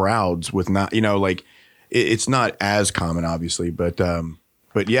around crowds with not, like it's not as common, obviously, but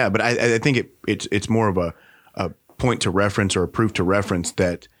I think it's more of a point to reference or a proof to reference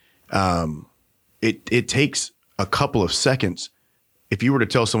that it takes a couple of seconds. If you were to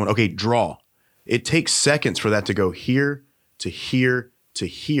tell someone, okay, draw, it takes seconds for that to go here to here to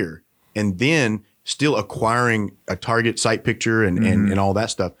here, and then still acquiring a target sight picture and all that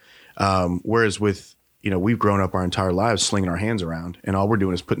stuff. Whereas with, we've grown up our entire lives slinging our hands around, and all we're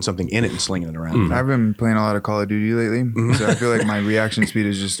doing is putting something in it and slinging it around. I've been playing a lot of Call of Duty lately, so I feel like my reaction speed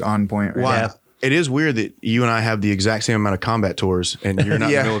is just on point. Right Wow. now. It is weird that you and I have the exact same amount of combat tours, and you're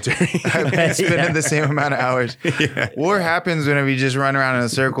not Yeah. in the military. I've been spending the same amount of hours. War happens whenever you just run around in a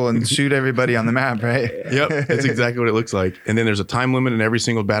circle and shoot everybody on the map, right? Yep, that's exactly what it looks like. And then there's a time limit in every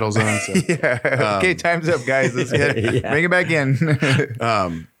single battle zone. So. Yeah. Okay, time's up, guys. Let's get it. Bring it back in.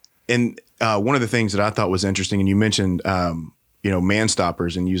 And one of the things that I thought was interesting, and you mentioned, man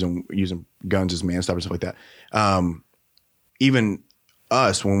stoppers and using guns as man stoppers, stuff like that. Even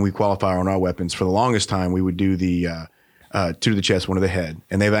us, when we qualify on our weapons, for the longest time, we would do the two to the chest, one to the head.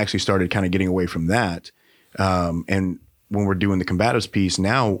 And they've actually started kind of getting away from that. And when we're doing the combatives piece,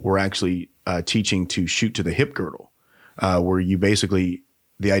 now we're actually teaching to shoot to the hip girdle, where you basically,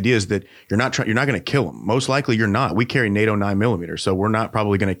 the idea is that you're not going to kill them. Most likely you're not. We carry NATO 9mm, so we're not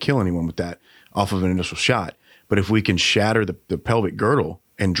probably going to kill anyone with that off of an initial shot. But if we can shatter the pelvic girdle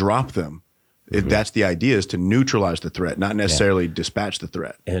and drop them, that's the idea, is to neutralize the threat, not necessarily dispatch the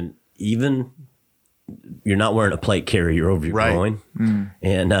threat. And even you're not wearing a plate carrier over your Right. groin.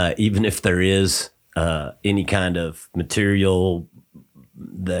 And even if there is any kind of material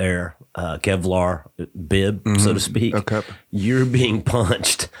there, Kevlar bib, so to speak, A cup. you're being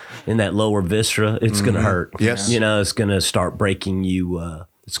punched in that lower viscera. It's going to hurt. Yes. It's going to start breaking you.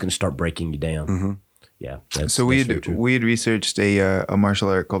 It's going to start breaking you down. Yeah. So we had researched a martial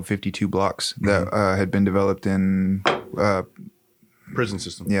art called 52 blocks that had been developed in Prison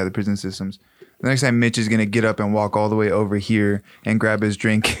system. the prison systems. The next time Mitch is gonna get up and walk all the way over here and grab his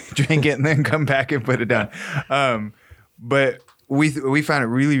drink it, and then come back and put it down. But we found it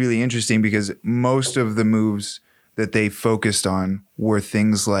really, really interesting because most of the moves that they focused on were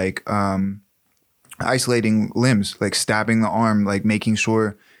things like isolating limbs, like stabbing the arm, like making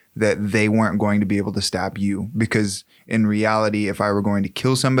sure that they weren't going to be able to stab you. Because in reality, if I were going to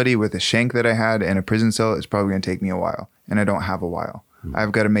kill somebody with a shank that I had in a prison cell, it's probably going to take me a while. And I don't have a while.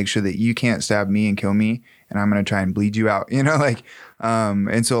 I've got to make sure that you can't stab me and kill me. And I'm going to try and bleed you out, and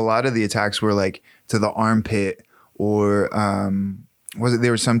so a lot of the attacks were like to the armpit or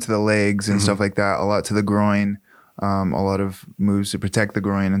there were some to the legs and stuff like that. A lot to the groin, a lot of moves to protect the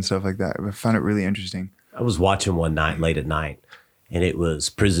groin and stuff like that. I found it really interesting. I was watching one night, late at night, and it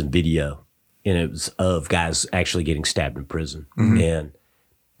was prison video, and it was of guys actually getting stabbed in prison. And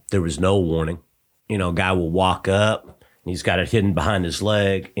there was no warning. A guy will walk up, and he's got it hidden behind his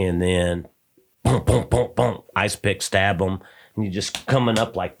leg, and then boom, boom, boom, boom, ice pick, stab him. And you're just coming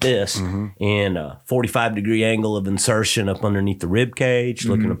up like this, and a 45-degree angle of insertion up underneath the rib cage,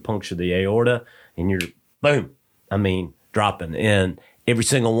 looking to puncture the aorta, and you're, boom, dropping. And every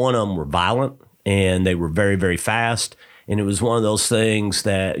single one of them were violent, and they were very, very fast. And it was one of those things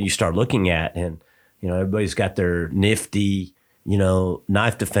that you start looking at, and, everybody's got their nifty,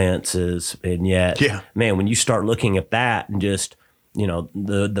 knife defenses. And yet, man, when you start looking at that and just,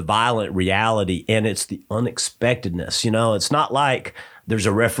 the violent reality, and it's the unexpectedness, it's not like there's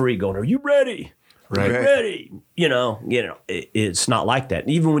a referee going, "Are you ready? Are you ready?" It's not like that.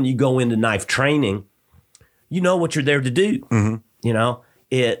 Even when you go into knife training, you know what you're there to do.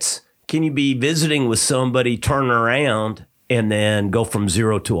 It's, can you be visiting with somebody, turn around, and then go from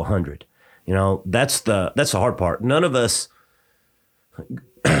 0 to 100? That's the hard part. None of us.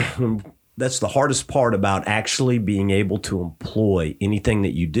 That's the hardest part about actually being able to employ anything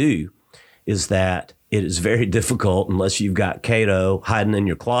that you do, is that it is very difficult unless you've got Kato hiding in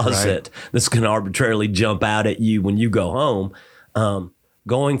your closet that's going to arbitrarily jump out at you when you go home.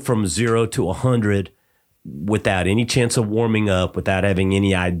 Going from 0 to 100 without any chance of warming up, without having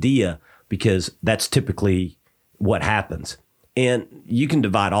any idea, because that's typically what happens. And you can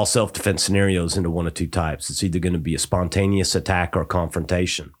divide all self-defense scenarios into one of two types. It's either going to be a spontaneous attack or a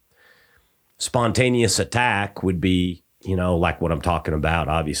confrontation. spontaneous attack would be, like what I'm talking about,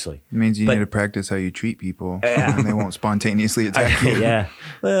 obviously. It means you need to practice how you treat people, and they won't spontaneously attack you. Yeah.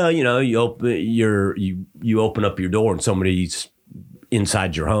 Well, you open up your door and somebody's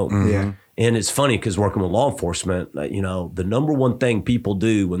inside your home. Mm-hmm. Yeah. And it's funny because working with law enforcement, the number one thing people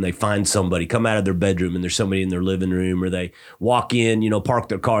do when they find somebody, come out of their bedroom and there's somebody in their living room, or they walk in, park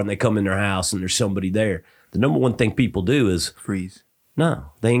their car and they come in their house and there's somebody there. The number one thing people do is freeze.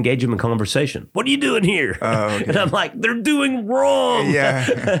 No, they engage them in conversation. What are you doing here? Oh, okay. And I'm like, they're doing wrong.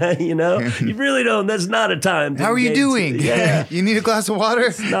 Yeah. You really don't. That's not a time to How are you doing? Yeah. You need a glass of water?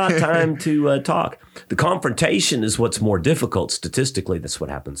 It's not time to talk. The confrontation is what's more difficult. Statistically, that's what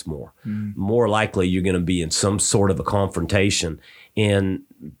happens more. More likely, you're going to be in some sort of a confrontation, and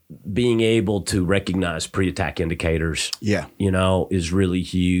being able to recognize pre-attack indicators, is really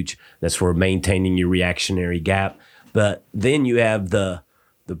huge. That's where maintaining your reactionary gap. But then you have the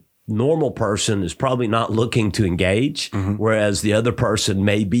normal person is probably not looking to engage, whereas the other person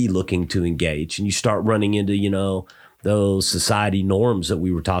may be looking to engage. And you start running into, those society norms that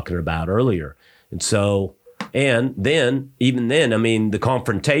we were talking about earlier. And so, even then, the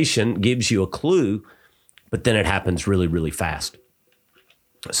confrontation gives you a clue, but then it happens really, really fast.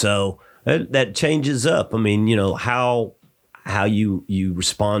 So that changes up. How you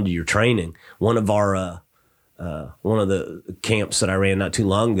respond to your training. One of the camps that I ran not too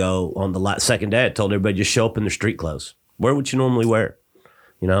long ago, on the second day, I told everybody just show up in their street clothes. Wear what you normally wear.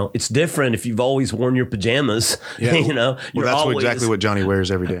 It's different if you've always worn your pajamas. Yeah. Well, that's exactly what Johnny wears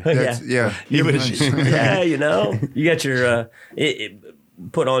every day. Yeah. You got your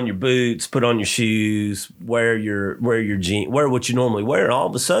put on your boots, put on your shoes, wear your jeans, wear what you normally wear. And all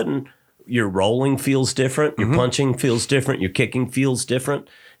of a sudden, your rolling feels different, your punching feels different, your kicking feels different.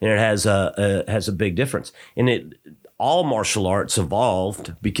 And it has a big difference. And all martial arts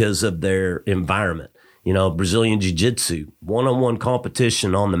evolved because of their environment. Brazilian Jiu-Jitsu, one-on-one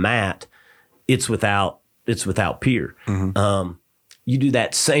competition on the mat, it's without peer. You do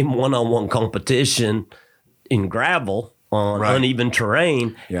that same one-on-one competition in gravel on uneven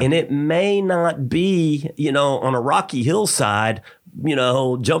terrain, and it may not be, on a rocky hillside,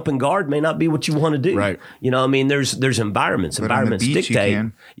 jumping guard may not be what you want to do. Right. There's environments. But environments on the beach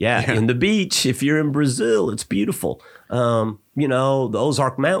dictate. Yeah. In the beach, if you're in Brazil, it's beautiful. The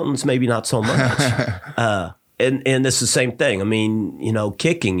Ozark Mountains, maybe not so much. And it's the same thing.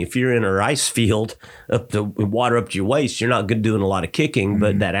 Kicking, if you're in an ice field water up to your waist, you're not good doing a lot of kicking,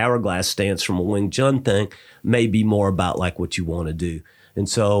 but that hourglass stance from a Wing Chun thing may be more about like what you want to do. And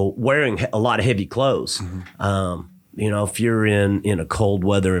so wearing a lot of heavy clothes, if you're in a cold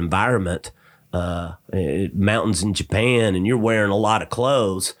weather environment, mountains in Japan, and you're wearing a lot of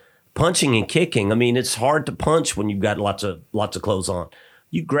clothes, punching and kicking, it's hard to punch when you've got lots of clothes on.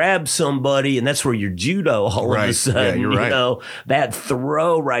 You grab somebody, and that's where your judo all of a sudden, you're right. That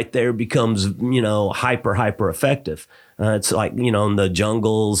throw right there becomes, hyper effective. It's like, in the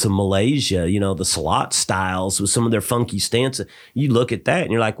jungles of Malaysia, the Salat styles with some of their funky stances. You look at that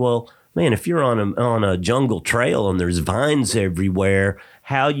and you're like, well, man, if you're on a jungle trail and there's vines everywhere,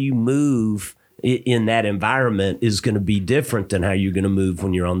 how you move in that environment is going to be different than how you're going to move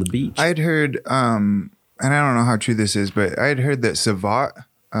when you're on the beach. I'd heard, and I don't know how true this is, but I'd heard that Savat,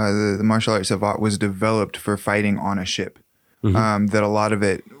 the martial art Savat, was developed for fighting on a ship. That a lot of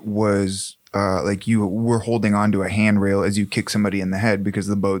it was like you were holding onto a handrail as you kick somebody in the head because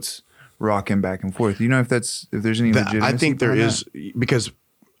the boat's rocking back and forth. If there's any legitimacy? I think there is, because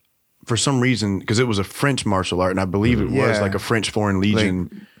for some reason, because it was a French martial art, and I believe it was like a French Foreign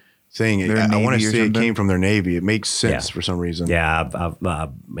Legion thing. I want to say it came from their Navy. It makes sense for some reason. Yeah,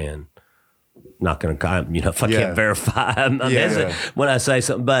 man. Not going to, if I can't verify, when I say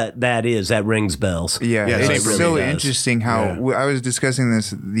something, but that rings bells. Yeah, it's really so does. Interesting how I was discussing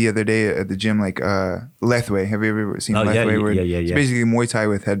this the other day at the gym, like Lethwei. Have you ever seen Lethwei? It's basically Muay Thai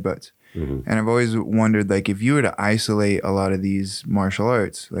with headbutts. And I've always wondered, like, if you were to isolate a lot of these martial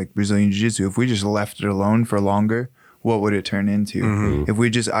arts, like Brazilian Jiu-Jitsu, if we just left it alone for longer, what would it turn into? If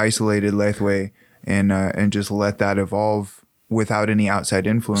we just isolated Lethwei and just let that evolve without any outside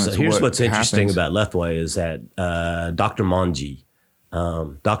influence. So here's what's interesting about Lethwei is that Dr. Monji,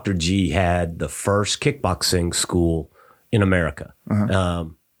 Dr. G had the first kickboxing school in America.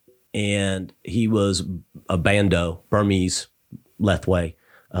 And he was a Bando, Burmese Lethwei,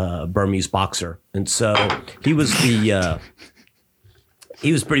 Burmese boxer. And so he was he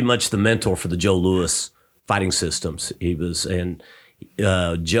was pretty much the mentor for the Joe Louis fighting systems.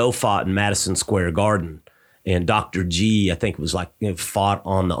 Joe fought in Madison Square Garden. And Dr. G, I think was like, fought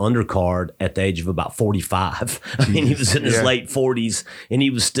on the undercard at the age of about 45. I mean, he was in his late 40s, and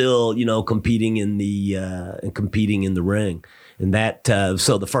he was still, competing in the ring. And that,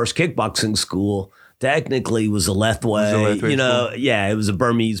 so the first kickboxing school technically was a Lethway, school. it was a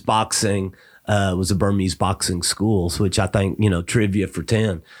Burmese boxing. Schools, which I think, trivia for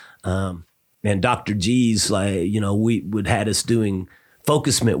 10. And Dr. G's, we would had us doing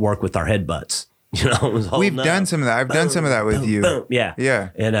focus mitt work with our headbutts. We've done some of that. I've done some of that with you. Boom. Yeah.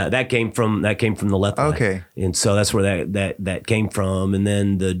 And that came from the Lethway. Okay. And so that's where that came from. And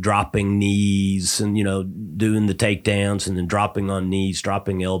then the dropping knees and, doing the takedowns and then dropping on knees,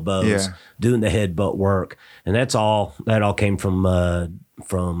 dropping elbows, doing the headbutt work. And that all came from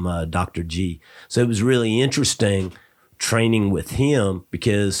Dr. G. So it was really interesting training with him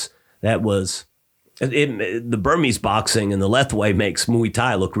because that was the Burmese boxing and the Lethway makes Muay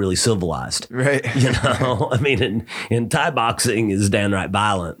Thai look really civilized. Right. I mean, in Thai boxing is downright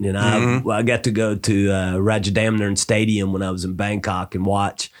violent. I got to go to Rajadamnern Stadium when I was in Bangkok and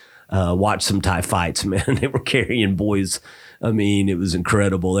watch some Thai fights. Man, they were carrying boys. I mean, it was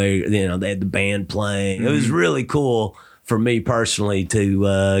incredible. They had the band playing. It was really cool for me personally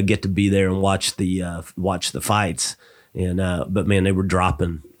to get to be there and watch the fights. And but man, they were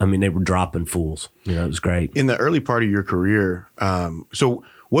dropping. I mean, they were dropping fools. It was great. In the early part of your career, so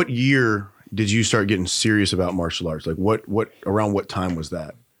what year did you start getting serious about martial arts? Like what around what time was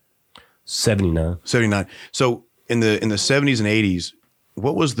that? 79. 79. So in the 70s and 80s,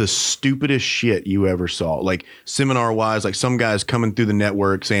 what was the stupidest shit you ever saw? Like seminar wise, like some guys coming through the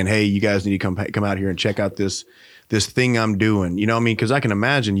network saying, "Hey, you guys need to come out here and check out this thing I'm doing." You know what I mean? Because I can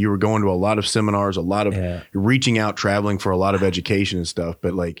imagine you were going to a lot of seminars, a lot of reaching out, traveling for a lot of education and stuff.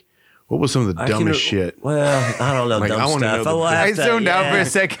 But like, what was some of the dumbest shit? Well, I don't know. Like, dumb stuff. I zoned out for a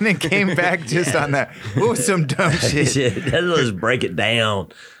second and came back just on that. What was some dumb shit? Let's break it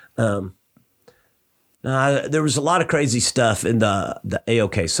down. There was a lot of crazy stuff in the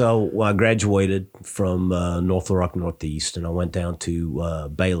AOK. So when I graduated from North Little Rock Northeast, and I went down to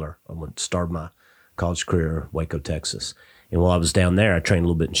Baylor. I went to start my college career, Waco, Texas. And while I was down there, I trained a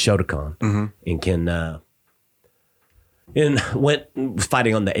little bit in Shotokan and went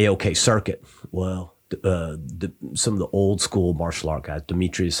fighting on the AOK circuit. Well, some of the old school martial art guys,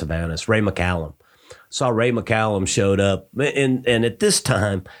 Demetrius Savanas, Ray McCallum. Saw Ray McCallum showed up. And at this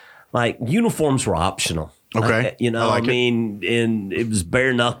time, like uniforms were optional. Okay. I mean, and it was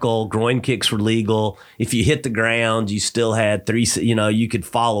bare knuckle, groin kicks were legal. If you hit the ground, you still had you could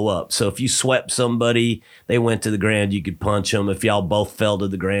follow up. So if you swept somebody, they went to the ground, you could punch them. If y'all both fell to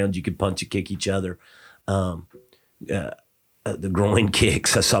the ground, you could punch and kick each other. The groin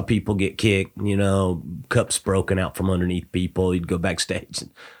kicks, I saw people get kicked, cups broken out from underneath people. You'd go backstage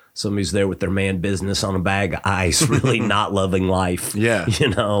and somebody's there with their man business on a bag of ice, really not loving life. Yeah.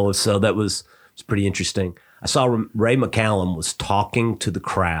 So that was pretty interesting. I saw Ray McCallum was talking to the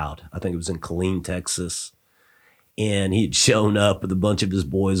crowd. I think it was in Killeen, Texas. And he'd shown up with a bunch of his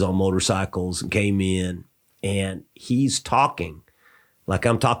boys on motorcycles and came in. And he's talking like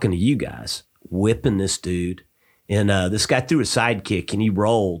I'm talking to you guys, whipping this dude. And this guy threw a sidekick and he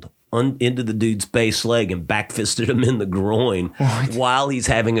rolled into the dude's base leg and back fisted him in the groin while he's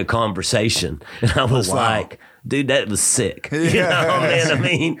having a conversation. And I was like, dude, that was sick. Man? I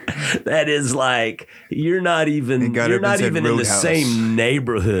mean, that is like, you're not even in the same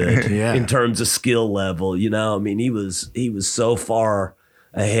neighborhood in terms of skill level. I mean, he was so far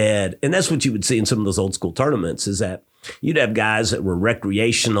ahead. And that's what you would see in some of those old school tournaments is that you'd have guys that were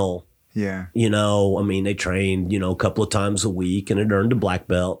recreational. Yeah. I mean, they trained, a couple of times a week and had earned a black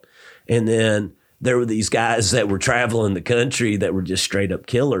belt. And then there were these guys that were traveling the country that were just straight up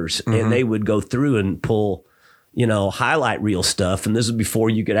killers. And they would go through and pull, highlight reel stuff. And this is before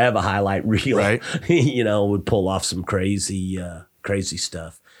you could have a highlight reel, right? Would pull off some crazy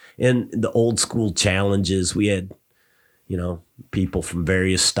stuff. And the old school challenges, we had, people from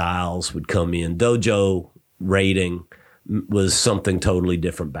various styles would come in. Dojo rating was something totally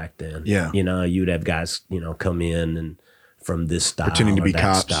different back then. Yeah. You'd have guys, come in and from this style, pretending to be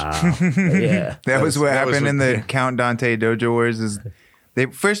cops. Yeah. That was what happened in the Count Dante Dojo Wars. Is they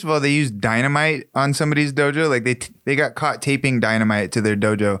first of all they used dynamite on somebody's dojo. Like they got caught taping dynamite to their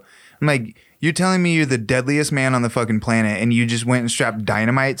dojo. I'm like, you're telling me you're the deadliest man on the fucking planet, and you just went and strapped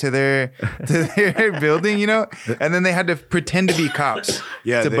dynamite to their building, And then they had to pretend to be cops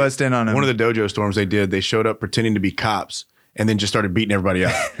to bust in on them. One of the dojo storms they showed up pretending to be cops. And then just started beating everybody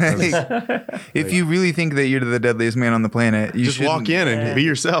up. If you really think that you're the deadliest man on the planet, you just walk in and be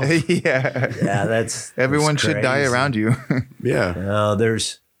yourself. Everyone should die around you. Yeah.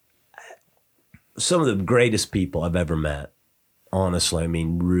 There's some of the greatest people I've ever met. Honestly, I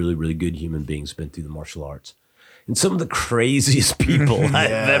mean, really, really good human beings been through the martial arts. And some of the craziest people I've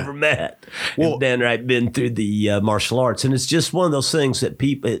ever met have been through the martial arts. And it's just one of those things that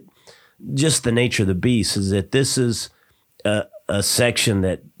people, just the nature of the beast is that this is a section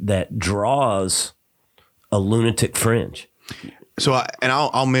that draws a lunatic fringe. So,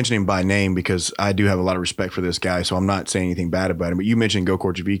 I'll mention him by name because I do have a lot of respect for this guy. So I'm not saying anything bad about him. But you mentioned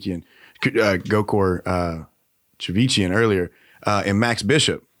Gokor Chivichian earlier, and Max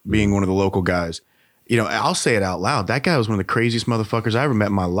Bishop being one of the local guys. You know, I'll say it out loud. That guy was one of the craziest motherfuckers I ever met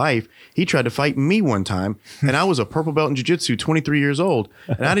in my life. He tried to fight me one time, and I was a purple belt in jiu-jitsu, 23 years old,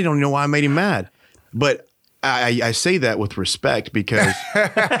 and I didn't even know why I made him mad. But I say that with respect because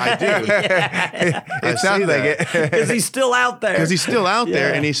I do. It sounds like it. Because he's still out there. Because he's still out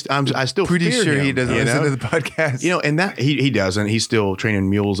there, and I still Pretty fear sure him, he doesn't listen to the podcast. You know, and that he doesn't. He's still training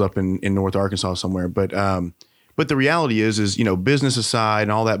mules up in North Arkansas somewhere. But the reality is, you know, business aside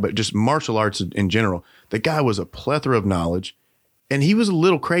and all that, but just martial arts in general, the guy was a plethora of knowledge, and he was a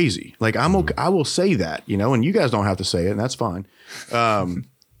little crazy. Like I will say that, you know, and you guys don't have to say it, and that's fine.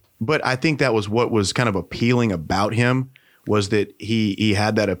 But I think that was what was kind of appealing about him was that he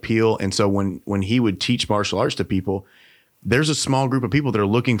had that appeal. And so when he would teach martial arts to people, there's a small group of people that are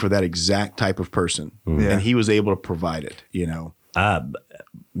looking for that exact type of person, and he was able to provide it, you know. I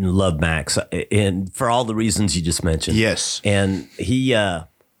love Max, and for all the reasons you just mentioned. Yes. And he,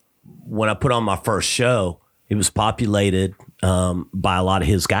 when I put on my first show, it was populated by a lot of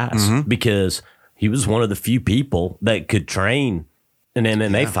his guys because he was one of the few people that could train an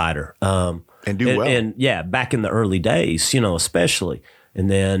MMA fighter. And do well. And back in the early days, you know, especially. And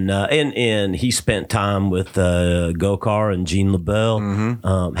then, and he spent time with Gokar and Gene LaBelle.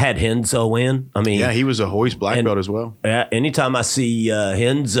 Had Henzo in. I mean, he was a Hoist black belt as well. Yeah, anytime I see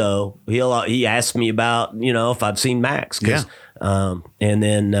Henzo, he asks me about, you know, if I've seen Max. And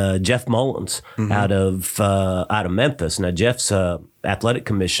then Jeff Mullins out of Memphis. Now Jeff's athletic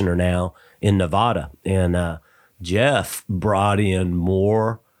commissioner now in Nevada, and Jeff brought in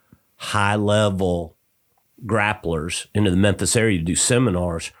more high level grapplers into the Memphis area to do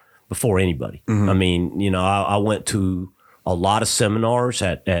seminars before anybody. I mean, you know, I went to a lot of seminars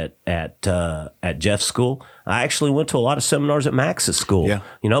at Jeff's school. I actually went to a lot of seminars at Max's school,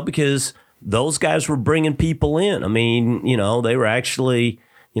 you know, because those guys were bringing people in. I mean, you know, they were actually,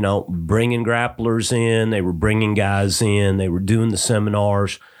 you know, bringing grapplers in. They were bringing guys in. They were doing the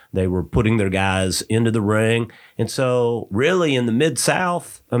seminars. They were putting their guys into the ring. And so really in the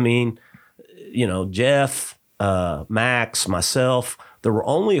Mid-South, I mean, you know, Jeff, Max, myself, there were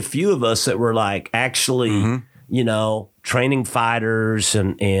only a few of us that were like actually, you know, training fighters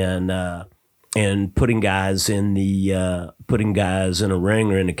and putting guys in a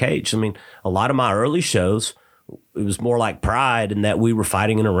ring or in a cage. I mean, a lot of my early shows, it was more like pride in that we were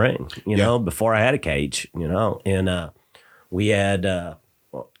fighting in a ring, you know, before I had a cage, you know, and we had.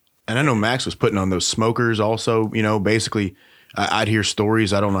 And I know Max was putting on those smokers also, you know, basically I'd hear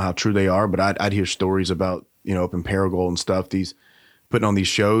stories. I don't know how true they are, but I'd hear stories about, you know, up in Paragould and stuff, these putting on these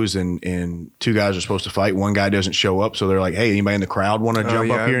shows and two guys are supposed to fight. One guy doesn't show up. So they're like, hey, anybody in the crowd want to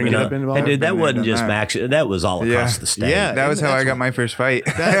jump up here and get up involved? Hey, dude, that wasn't just Max. That was all across the state. Yeah, that was how I got my first fight.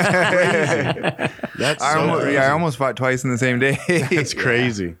 That's crazy. That's crazy. I almost fought twice in the same day. That's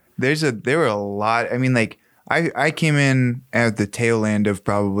crazy. There were a lot. I mean, like, I came in at the tail end of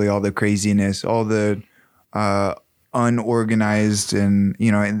probably all the craziness, all the unorganized, and you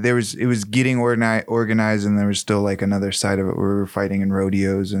know, and it was getting organized, and there was still like another side of it where we were fighting in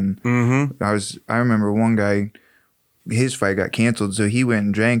rodeos, and I remember one guy, his fight got canceled, so he went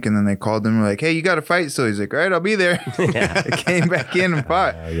and drank, and then they called him and were like, hey, you got to fight, so he's like, all right, I'll be there. I came back in and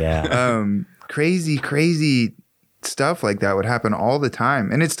fought. Crazy stuff like that would happen all the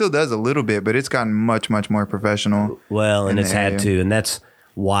time, and it still does a little bit, but it's gotten much more professional. Well, and it's had to, and that's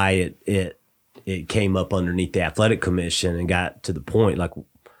why it came up underneath the athletic commission and got to the point. Like,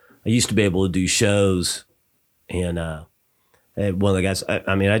 I used to be able to do shows, and one of the guys,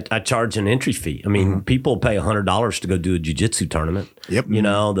 I charge an entry fee. I mean, people pay $100 to go do a jiu-jitsu tournament. Yep. You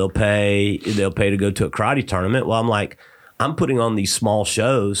know, they'll pay to go to a karate tournament. Well, I'm like, I'm putting on these small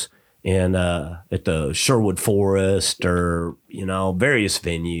shows and at the Sherwood Forest or, you know, various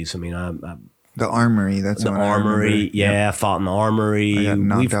venues. I mean, the Armory. That's the Armory. Yeah, I fought in the Armory. I got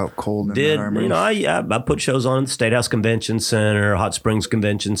knocked out cold in the Armory. You know, I put shows on at the State House Convention Center, Hot Springs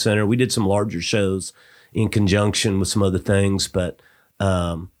Convention Center. We did some larger shows in conjunction with some other things, but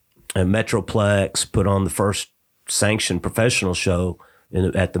and Metroplex put on the first sanctioned professional show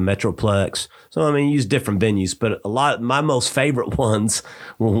at the Metroplex. So, I mean, use different venues, but my most favorite ones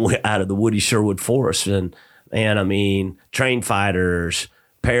were out of the Woody Sherwood Forest. And I mean, trained fighters,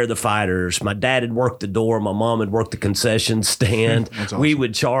 pair the fighters. My dad had worked the door. My mom had worked the concession stand. That's awesome. We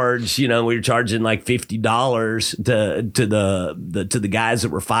would charge, we were charging like $50 to the guys that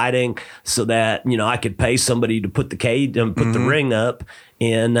were fighting so that, I could pay somebody to put the cage and put the ring up.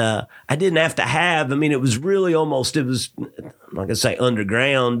 And I didn't have to it was really I'm not going to say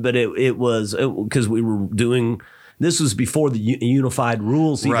underground, but it was because we were doing, this was before the unified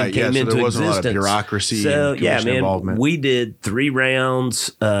rules even came into there wasn't existence. A lot of bureaucracy So, and yeah, man, involvement. we did 3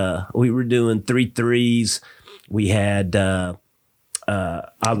 rounds. We were doing 3 threes. We had, I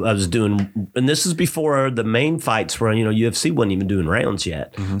was doing, and this is before the main fights were, UFC wasn't even doing rounds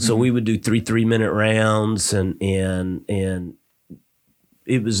yet. So we would do 3 3-minute rounds and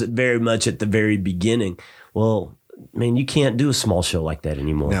it was very much at the very beginning. Well, man, you can't do a small show like that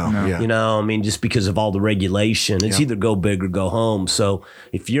anymore. No. Yeah. Just because of all the regulation, it's either go big or go home. So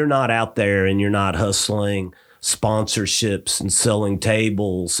if you're not out there and you're not hustling sponsorships and selling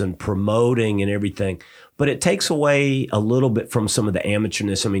tables and promoting and everything, but it takes away a little bit from some of the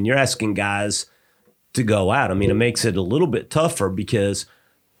amateurness. I mean, you're asking guys to go out. I mean, it makes it a little bit tougher because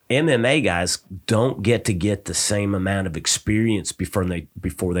MMA guys don't get the same amount of experience before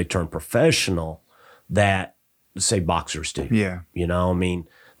they turn professional that, say, boxers do. Yeah.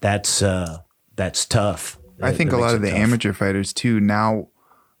 That's tough. I think a lot of the amateur fighters too now,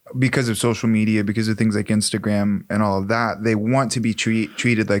 because of social media, because of things like Instagram and all of that, they want to be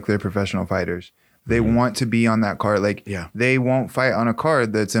treated like they're professional fighters. They want to be on that card. Like they won't fight on a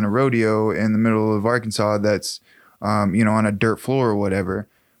card that's in a rodeo in the middle of Arkansas that's, on a dirt floor or whatever.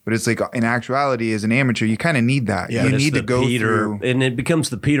 But it's like in actuality, as an amateur, you kind of need that. Yeah, you need to go through. And it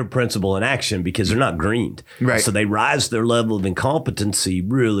becomes the Peter principle in action because they're not greened. Right. So they rise their level of incompetency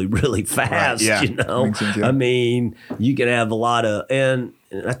really, really fast. Right, yeah. Makes sense, yeah. I mean, you can have a lot of, and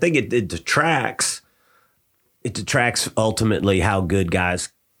I think it detracts ultimately how good guys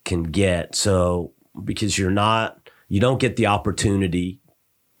can get. So because you don't get the opportunity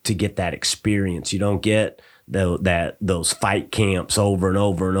to get that experience. You don't get those fight camps over and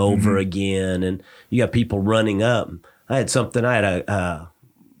over and over again, and you got people running up. I had a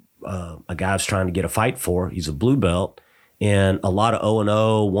guy I was trying to get a fight for. He's a blue belt, and a lot of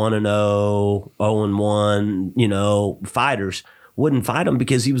 0-0, 1-0, 0-1, fighters wouldn't fight him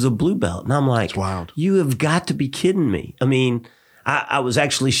because he was a blue belt. And I'm like, That's wild. You have got to be kidding me. I mean, I was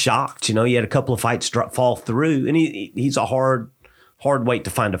actually shocked. He had a couple of fights fall through, and he's a hard weight to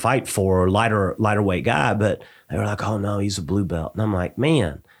find a fight for, lighter weight guy, but they were like, oh no, he's a blue belt. And I'm like,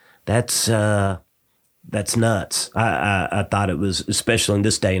 man, that's nuts. I thought it was, especially in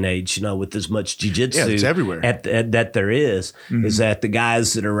this day and age, with as much jiu-jitsu it's everywhere. that there is that the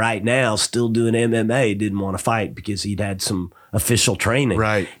guys that are right now still doing MMA didn't want to fight because he'd had some official training.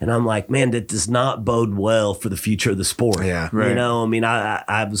 Right. And I'm like, man, that does not bode well for the future of the sport. Yeah. Right.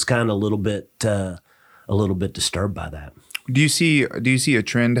 I was kind of a little bit disturbed by that. Do you see a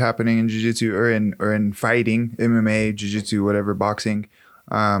trend happening in jiu-jitsu or in fighting, MMA, jiu-jitsu, whatever, boxing?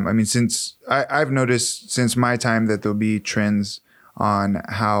 Since I've noticed since my time that there'll be trends on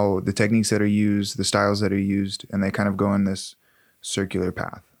how the techniques that are used, the styles that are used, and they kind of go in this circular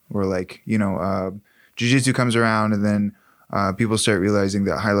path where jiu-jitsu comes around and then people start realizing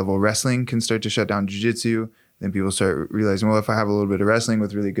that high-level wrestling can start to shut down jiu-jitsu. Then people start realizing, well, if I have a little bit of wrestling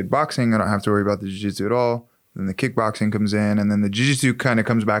with really good boxing, I don't have to worry about the jiu-jitsu at all. Then the kickboxing comes in, and then the jiu-jitsu kind of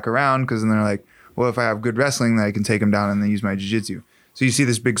comes back around because then they're like, well, if I have good wrestling, then I can take them down and then use my jiu-jitsu. So you see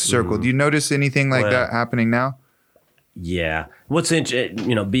this big circle. Do you notice anything like that happening now? Yeah. What's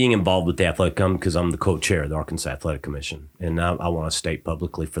interesting, being involved with the athletic commission, because I'm the co-chair of the Arkansas Athletic Commission, and I want to state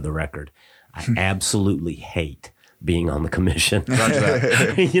publicly for the record, I absolutely hate being on the commission.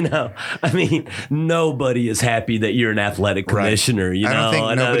 Nobody is happy that you're an athletic commissioner. I don't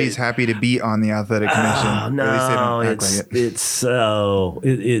think nobody's happy to be on the athletic commission. Oh, no, at least they don't act like it.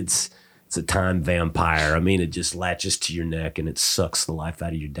 It's a time vampire. It just latches to your neck and it sucks the life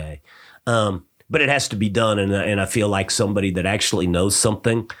out of your day. But it has to be done, and I feel like somebody that actually knows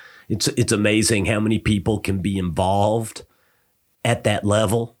something. It's amazing how many people can be involved at that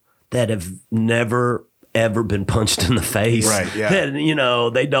level that have never ever been punched in the face. Right, yeah. That,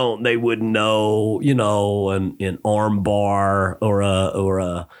 they wouldn't know, an arm bar or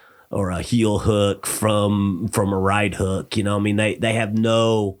a heel hook from a right hook. They have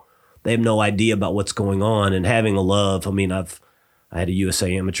no idea about what's going on, and having a love. I had a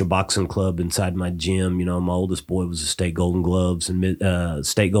USA Amateur Boxing Club inside my gym. My oldest boy was a state Golden Gloves and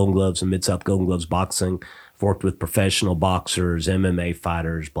Mid-South Golden Gloves boxing. I've worked with professional boxers, MMA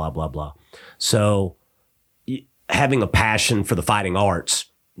fighters, blah, blah, blah. So having a passion for the fighting arts,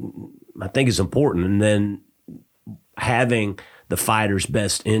 I think, is important. And then having the fighter's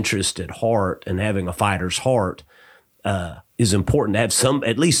best interest at heart and having a fighter's heart is important to have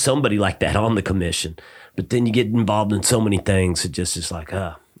at least somebody like that on the commission. But then you get involved in so many things. It just is like,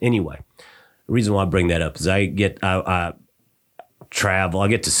 anyway, the reason why I bring that up is I travel. I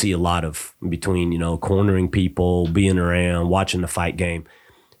get to see a lot of between, cornering people, being around, watching the fight game.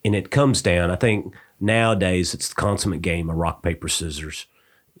 And it comes down, I think nowadays it's the consummate game of rock, paper, scissors,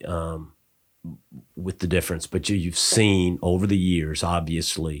 with the difference. But you've seen over the years,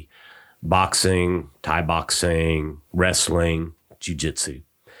 obviously, boxing, Thai boxing, wrestling, jiu-jitsu.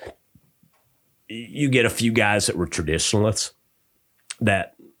 You get a few guys that were traditionalists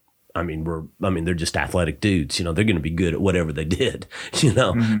that, they're just athletic dudes. They're going to be good at whatever they did.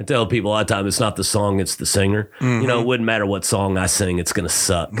 I tell people all the time, it's not the song, it's the singer. It wouldn't matter what song I sing, it's going to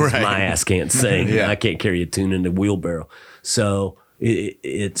suck because my ass can't sing. Yeah. I can't carry a tune in the wheelbarrow. So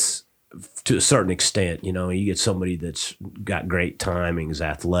it's to a certain extent, you get somebody that's got great timing, is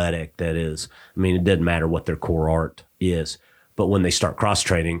athletic, that is, it doesn't matter what their core art is. But when they start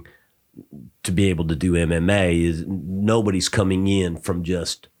cross-training to be able to do MMA, is nobody's coming in from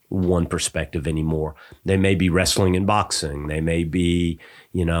just one perspective anymore. They may be wrestling and boxing. They may be,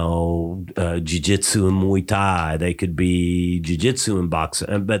 jiu-jitsu and Muay Thai. They could be jiu-jitsu and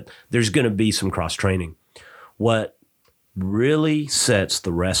boxing, but there's going to be some cross-training. What really sets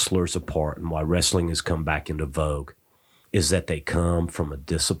the wrestlers apart and why wrestling has come back into vogue is that they come from a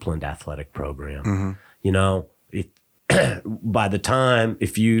disciplined athletic program. By the time,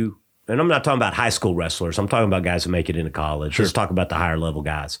 and I'm not talking about high school wrestlers, I'm talking about guys that make it into college. Let's talk about the higher level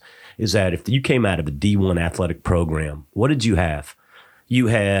guys. Is that if you came out of a D1 athletic program, what did you have? You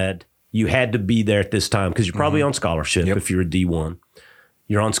had to be there at this time because you're probably on scholarship. If you're a D1.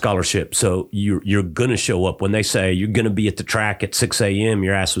 You're on scholarship, so you're going to show up. When they say you're going to be at the track at 6 a.m.,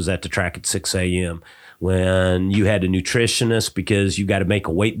 your ass was at the track at 6 a.m. When you had a nutritionist because you got to make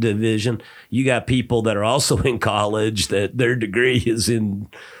a weight division, you got people that are also in college that their degree is in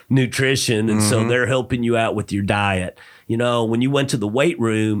nutrition, and so they're helping you out with your diet. When you went to the weight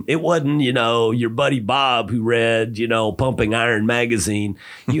room, it wasn't, your buddy Bob who read, Pumping Iron magazine.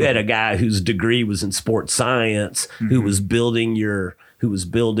 You had a guy whose degree was in sports science, who was building your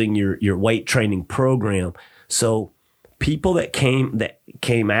weight training program. So people that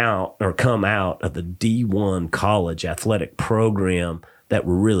come out of the D1 college athletic program that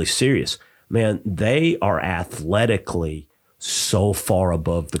were really serious, man, they are athletically so far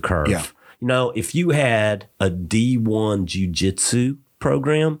above the curve. Yeah. If you had a D1 jiu-jitsu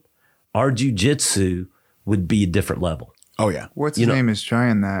program, our jiu-jitsu would be a different level. Oh, yeah. What's his name is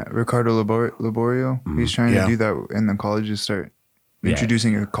trying that? Ricardo Laborio? He's trying to do that in the colleges, start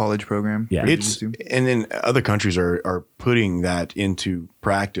introducing a college program. Yeah. And then other countries are putting that into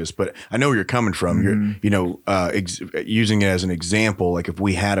practice. But I know where you're coming from. You're, using it as an example, like if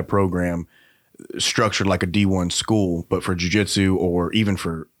we had a program structured like a D1 school, but for jiu-jitsu or even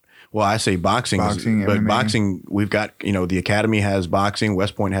for, well, I say boxing, but MMA. boxing, we've got, the academy has boxing,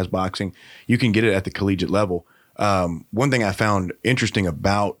 West Point has boxing. You can get it at the collegiate level. One thing I found interesting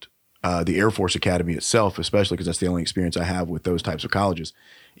about the Air Force Academy itself, especially because that's the only experience I have with those types of colleges,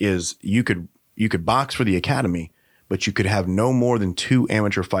 is you could box for the academy, but you could have no more than 2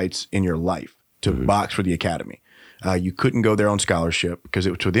 amateur fights in your life to box for the academy. You couldn't go there on scholarship because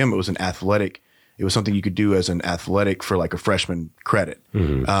to them it was an athletic. It was something you could do as an athletic for like a freshman credit.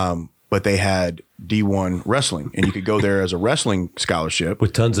 But they had D1 wrestling, and you could go there as a wrestling scholarship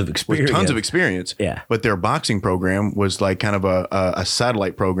with tons of experience. Yeah. But their boxing program was like kind of a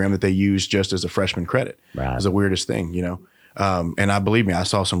satellite program that they used just as a freshman credit. Right. It was the weirdest thing, And believe me, I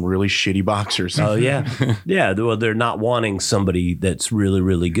saw some really shitty boxers. Oh yeah, yeah. Well, they're not wanting somebody that's really,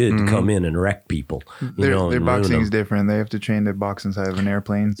 really good to come in and wreck people. Their boxing is different. They have to train to box inside of an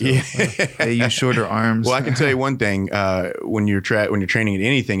airplane. So they use shorter arms. Well, I can tell you one thing: when you're training at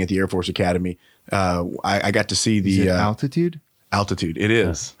anything at the Air Force Academy, I got to see the altitude. Altitude, it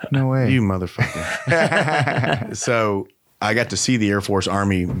is. No way, you motherfucker. So I got to see the Air Force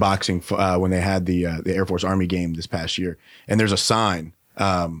Army boxing when they had the Air Force Army game this past year. And there's a sign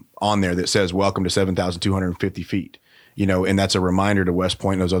on there that says, "Welcome to 7,250 feet." And that's a reminder to West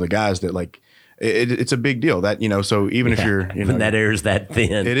Point and those other guys that like, it's a big deal that, so even if you're, when that air's that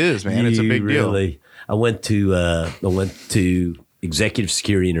thin, it is, man. It's a big deal. I went to Executive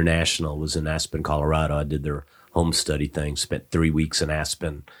Security International, was in Aspen, Colorado. I did their home study thing, spent 3 weeks in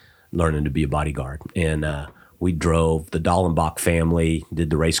Aspen learning to be a bodyguard. And, we drove the Dallenbach family,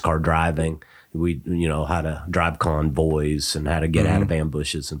 did the race car driving, how to drive convoys and how to get out of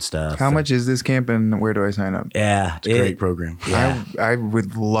ambushes and stuff. How much is this camp and where do I sign up? Yeah, It's a great program. Yeah. I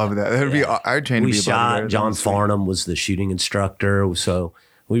would love that. That'd be. I'd train to We be a shot. bodyguard. John Farnham was the shooting instructor, so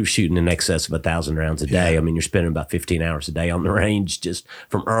we were shooting in excess of 1,000 rounds a day. I mean, you're spending about 15 hours a day on the range, just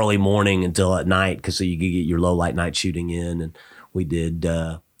from early morning until at night, because so you could get your low light night shooting in. And we did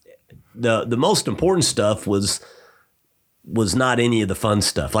the most important stuff was not any of the fun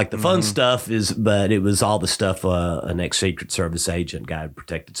stuff. Like the fun stuff but it was all the stuff. An ex-Secret Service agent guy who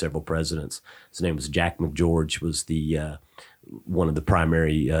protected several presidents. His name was Jack McGeorge. Was the one of the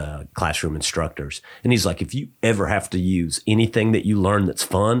primary classroom instructors. And he's like, if you ever have to use anything that you learn that's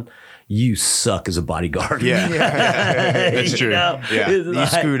fun, you suck as a bodyguard. Yeah. That's true. Yeah. You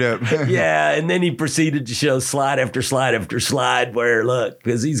screwed up. Yeah. And then he proceeded to show slide after slide after slide where, look,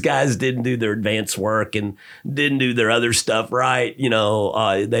 because these guys didn't do their advanced work and didn't do their other stuff right.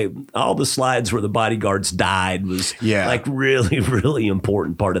 All the slides where the bodyguards died was like really, really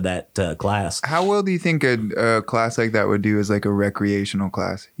important part of that class. How well do you think a class like that would do as like a recreational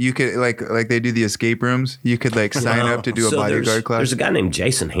class? You could like they do the escape rooms. You could like sign up to do a bodyguard class. There's a guy named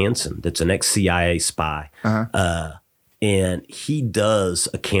Jason Hansen that's an ex-CIA spy. And he does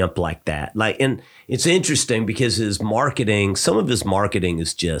a camp like that. And it's interesting because some of his marketing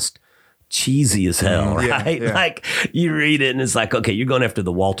is just cheesy as hell, right? Yeah. Like you read it and it's like, okay, you're going after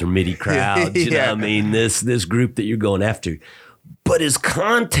the Walter Mitty crowd. You know what I mean? This group that you're going after. But his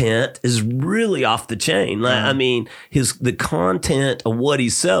content is really off the chain. I mean, the content of what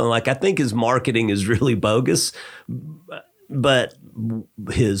he's selling, I think his marketing is really bogus, but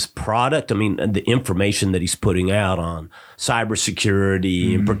his product, I mean, the information that he's putting out on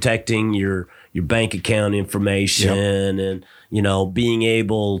cybersecurity and protecting your bank account information and, being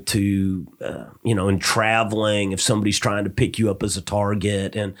able to, and traveling if somebody's trying to pick you up as a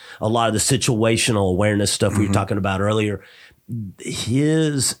target and a lot of the situational awareness stuff we were talking about earlier.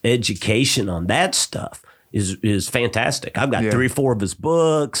 His education on that stuff is fantastic. I've got 3 or 4 of his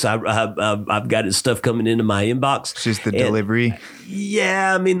books. I've got his stuff coming into my inbox. It's just the delivery.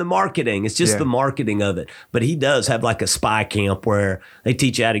 Yeah, I mean the marketing. It's just the marketing of it. But he does have like a spy camp where they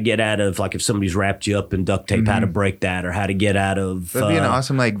teach you how to get out of, like if somebody's wrapped you up in duct tape, how to break that, or how to get out of. That'd be an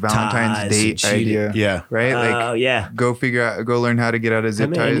awesome like Valentine's date idea. Yeah. Right. Like go learn how to get out of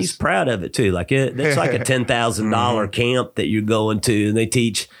zip ties. And he's proud of it too. Like that's like a $10,000 camp that you're going to, and they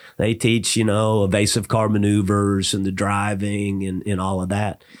teach evasive car maneuvers and the driving and all of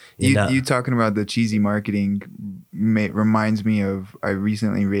that. You talking about the cheesy marketing reminds me of I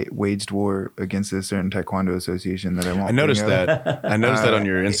recently waged war against a certain Taekwondo association that I won't. I noticed that. I noticed that on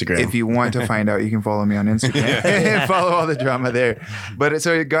your Instagram. If you want to find out, you can follow me on Instagram and follow all the drama there. But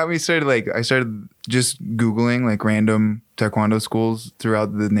it got me started. Like I started just Googling like random Taekwondo schools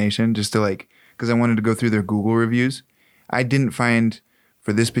throughout the nation just to because I wanted to go through their Google reviews. I didn't find.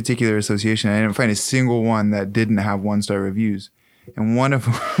 For this particular association, I didn't find a single one that didn't have 1-star reviews. And one of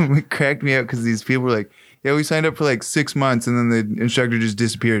them cracked me up because these people were like, yeah, we signed up for 6 months and then the instructor just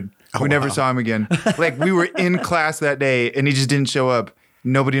disappeared. We never saw him again. We were in class that day and he just didn't show up.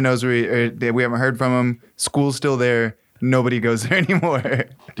 Nobody knows where we haven't heard from him. School's still there. Nobody goes there anymore.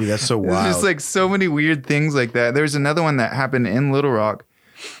 Dude, that's so wild. There's just so many weird things like that. There's another one that happened in Little Rock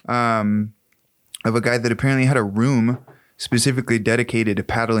of a guy that apparently had a room specifically dedicated to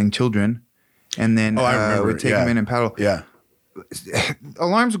paddling children, and then would take them in and paddle. Yeah,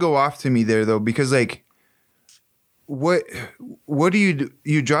 alarms go off to me there though, because what do you do?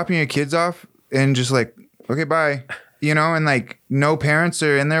 You dropping your kids off and just okay, bye, and no parents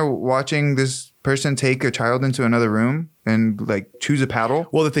are in there watching this person take a child into another room and choose a paddle.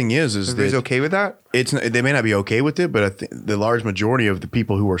 Well, the thing is everybody's okay with that. They may not be okay with it, but I think the large majority of the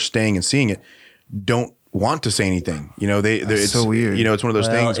people who are staying and seeing it don't want to say anything. It's so weird. It's one of those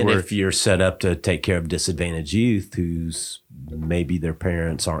things and where if you're set up to take care of disadvantaged youth whose maybe their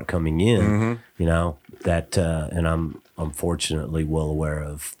parents aren't coming in, that and I'm unfortunately well aware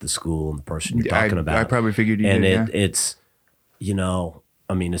of the school and the person you're talking about. I probably figured you and did. It's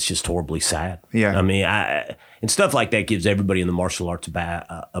I mean, it's just horribly sad. Yeah. I mean, and stuff like that gives everybody in the martial arts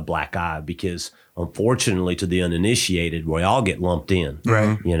a black eye because, unfortunately, to the uninitiated, we all get lumped in.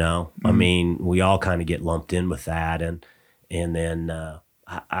 Right. I mean, we all kind of get lumped in with that, and then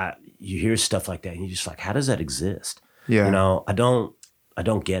you hear stuff like that, and you're just like, how does that exist? Yeah. I don't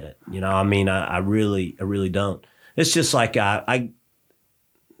get it. I mean, I really don't. It's just like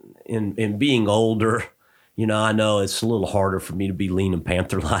in being older. I know it's a little harder for me to be lean and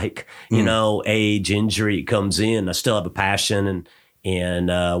panther-like. Age, injury, it comes in. I still have a passion and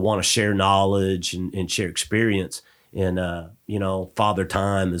want to share knowledge and share experience. And, Father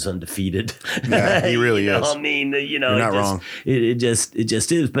Time is undefeated. Yeah, he really is. I mean, You're not wrong. It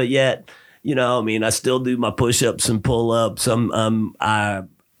just is. But yet, I still do my push-ups and pull-ups. I'm out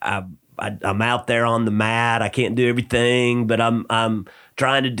there on the mat. I can't do everything, but I'm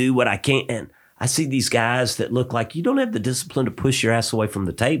trying to do what I can. And I see these guys that look like you don't have the discipline to push your ass away from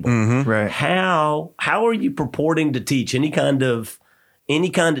the table. Mm-hmm. Right. How are you purporting to teach any kind of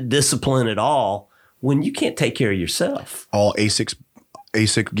discipline at all when you can't take care of yourself? All ASIC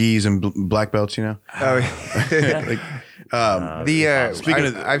gis and black belts, Oh, speaking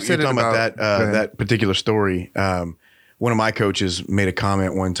of, I've said you're it talking about that particular story. One of my coaches made a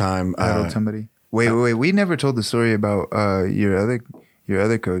comment one time. I told somebody. Wait. We never told the story about your other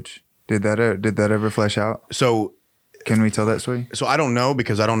coach. Did that ever flesh out? So can we tell that story? So I don't know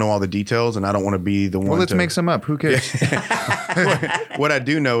because I don't know all the details and I don't want to be the one. Well, let's make some up. Who cares? What I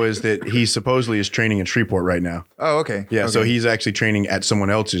do know is that he supposedly is training in Shreveport right now. Oh, okay. Yeah, okay. so he's actually training at someone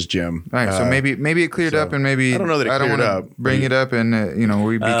else's gym. All right, so maybe it cleared up, and maybe I don't know that it cleared wanna up. Bring it up, and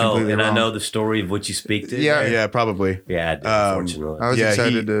we'd be completely and wrong. I know the story of what you speak to. Yeah, probably. Yeah, unfortunately. I was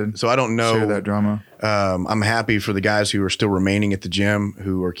excited to so I don't know share that drama. I'm happy for the guys who are still remaining at the gym,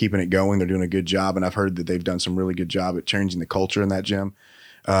 who are keeping it going. They're doing a good job, and I've heard that they've done some really good job at changing the culture in that gym.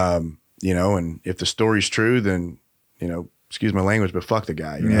 And if the story's true, then excuse my language, but fuck the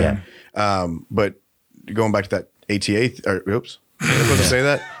guy. Yeah. But going back to that ATA, or oops. Am I supposed to say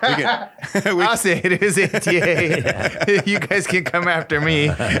that? I'll say it is ATA. You guys can come after me.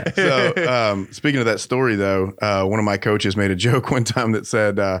 So speaking of that story, though, one of my coaches made a joke one time that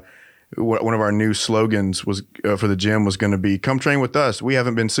said one of our new slogans was for the gym was going to be "Come train with us. We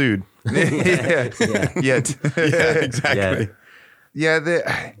haven't been sued." Yet. Yeah, exactly.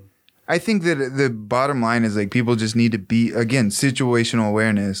 Yeah, I think that the bottom line is like people just need to be, again, situational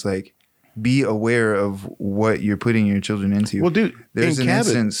awareness. Like, be aware of what you're putting your children into. Well, dude, there's in an Cabot,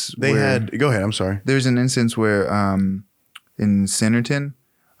 instance they where, had. Go ahead. I'm sorry. There's an instance where in Centerton,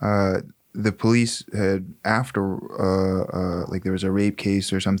 the police had like there was a rape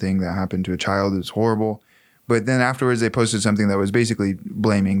case or something that happened to a child. It was horrible. But then afterwards they posted something that was basically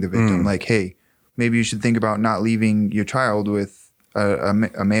blaming the victim. Like, hey, maybe you should think about not leaving your child with a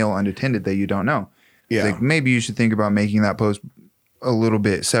male unattended that you don't know. Yeah. Like, maybe you should think about making that post a little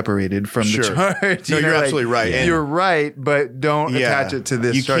bit separated from the charge. No, you're absolutely right. And you're right, but don't attach it to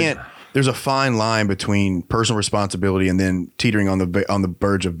this. You charge. can't. There's a fine line between personal responsibility and then teetering on the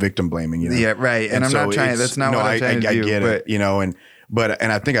verge of victim blaming. Yeah, right. And I'm not trying. That's not what I'm trying to do. I get it. And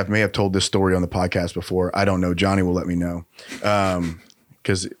I think I may have told this story on the podcast before. I don't know. Johnny will let me know.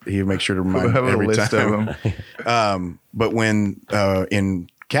 Because he makes sure to remind me every time. But when in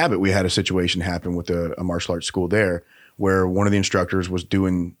Cabot, we had a situation happen with a martial arts school there where one of the instructors was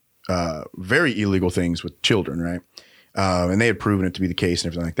doing very illegal things with children, right? And they had proven it to be the case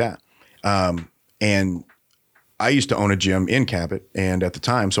and everything like that. And I used to own a gym in Cabot, and at the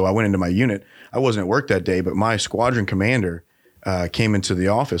time, so I went into my unit. I wasn't at work that day, but my squadron commander came into the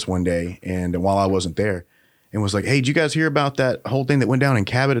office one day, and while I wasn't there, and was like, "Hey, did you guys hear about that whole thing that went down in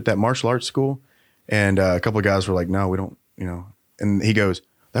Cabot at that martial arts school?" And a couple of guys were like, "No, we don't," And he goes,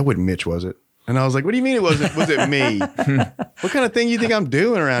 "That wasn't Mitch, was it?" And I was like, "What do you mean it wasn't? Was it me? What kind of thing you think I'm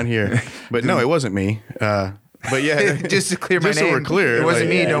doing around here?" But no, it wasn't me. But yeah, just to clear my name, so we're clear, it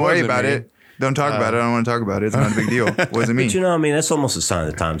wasn't me. Don't worry about me. it. Don't talk about it. I don't want to talk about it. It's not a big deal. It wasn't me. But that's almost a sign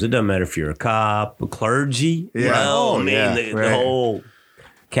of the times. It doesn't matter if you're a cop, a clergy. Yeah. The whole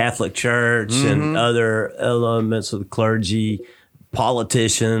Catholic Church and other elements of the clergy,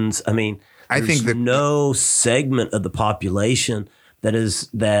 politicians. I think that no segment of the population that is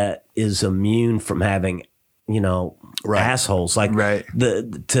immune from having, assholes like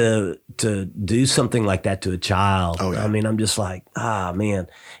to do something like that to a child. Oh, yeah. I'm just like, man.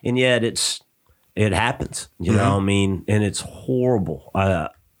 And yet it happens, you know what I mean? And it's horrible.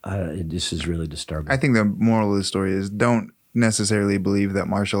 This is really disturbing. I think the moral of the story is don't necessarily believe that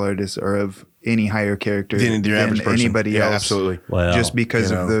martial artists are of any higher character than anybody else. Absolutely. Well, just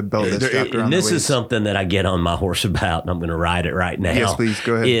because of the belt that's strapped around and this the is waist. something that I get on my horse about, and I'm going to ride it right now. Yes, please,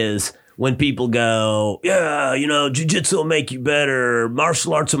 go ahead. Is when people go, jiu-jitsu will make you better,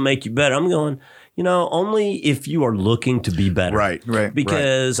 martial arts will make you better. I'm going, only if you are looking to be better. Right.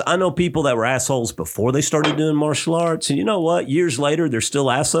 Because I know people that were assholes before they started doing martial arts. And you know what? Years later, they're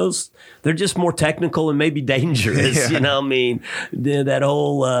still assholes. They're just more technical and maybe dangerous. Yeah. That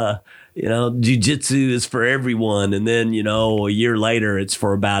whole, jiu-jitsu is for everyone. And then, a year later, it's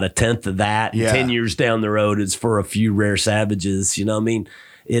for about a tenth of that. Yeah. 10 years down the road, it's for a few rare savages.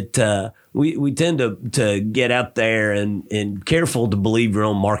 We tend to get out there and careful to believe your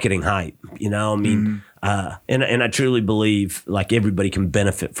own marketing hype. And I truly believe like everybody can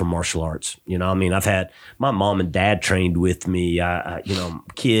benefit from martial arts. You know, I mean, I've had my mom and dad trained with me, you know,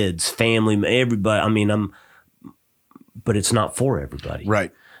 kids, family, everybody. I mean, but it's not for everybody.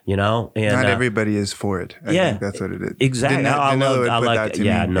 Right. You know, and not everybody is for it. I think that's what it is. Exactly. I like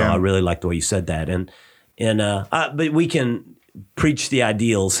I really like the way you said that. But we can preach the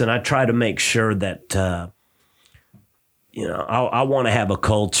ideals, and I try to make sure that, you know, I want to have a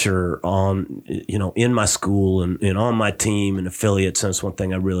culture on, you know, in my school and on my team and affiliates. And that's one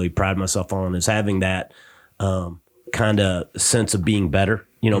thing I really pride myself on is having that kind of sense of being better,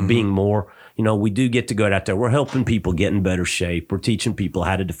 you know, being more. You know, we do get to go out there. We're helping people get in better shape. We're teaching people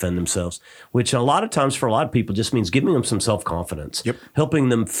how to defend themselves, which a lot of times for a lot of people just means giving them some self-confidence, helping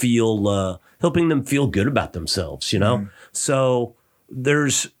them feel good about themselves, you know? So there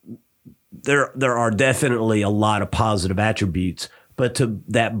are definitely a lot of positive attributes, but to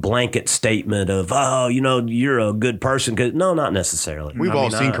that blanket statement of, oh, you know, you're a good person. No, not necessarily. We've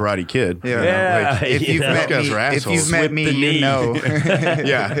all seen Karate Kid. Yeah. Like, if you've met me, you know.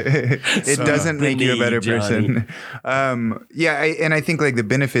 Yeah. It doesn't make you a better person. And I think like the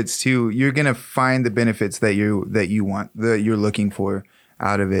benefits too, you're going to find the benefits that you want, that you're looking for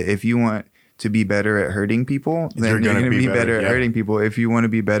out of it. If you want to be better at hurting people, then you're going to be better at hurting people. If you want to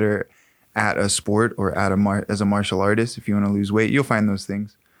be better at a sport or as a martial artist, if you want to lose weight, you'll find those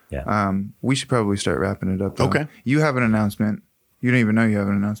things. Yeah. We should probably start wrapping it up, though. Okay. You have an announcement. You don't even know you have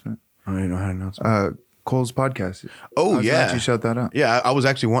an announcement. I don't even know how to announce it. Cole's podcast. Oh, I was gonna let you shut that up. Yeah, I was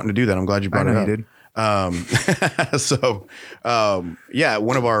actually wanting to do that. I'm glad you brought it up. You did.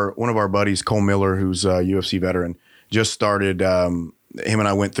 One of our buddies, Cole Miller, who's a UFC veteran, just started. Him and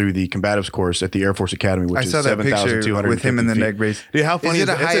I went through the combatives course at the Air Force Academy, which is 7,200 with him in the neck brace. Dude, how funny is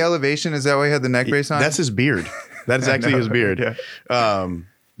it? A high elevation? Is that why he had the neck brace on? That's his beard. That is actually his beard. Yeah.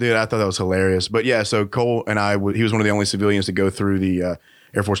 Dude, I thought that was hilarious. But yeah, so Cole and I, he was one of the only civilians to go through the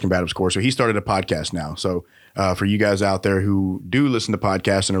Air Force combatives course. So he started a podcast now. So for you guys out there who do listen to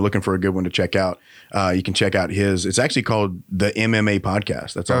podcasts and are looking for a good one to check out, you can check out his. It's actually called the MMA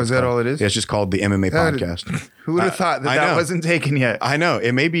Podcast. That's all. Is that all it is? Yeah, it's just called the MMA Podcast. Who would have thought that wasn't taken yet? I know.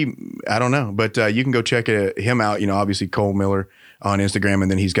 It may be. I don't know. But you can go check him out. You know, obviously Cole Miller on Instagram,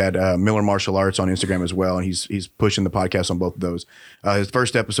 and then he's got Miller Martial Arts on Instagram as well, and he's pushing the podcast on both of those. His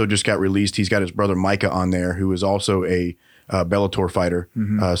first episode just got released. He's got his brother Micah on there, who is also a Bellator fighter.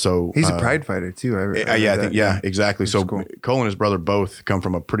 So he's a Pride fighter too. I think exactly. Which so cool. Cole and his brother both come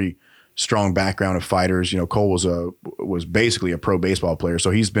from a pretty strong background of fighters. You know, Cole was basically a pro baseball player,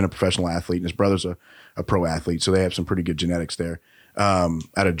 so he's been a professional athlete, and his brother's a pro athlete. So they have some pretty good genetics there out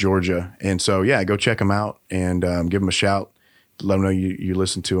of Georgia. And so yeah, go check them out and give them a shout. Let them know you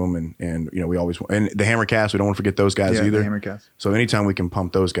listen to them, and you know we always and the Hammercast. We don't want to forget those guys either. The Hammercast. So anytime we can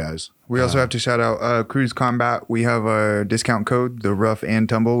pump those guys. We also have to shout out Cruise Combat. We have our discount code, the Rough and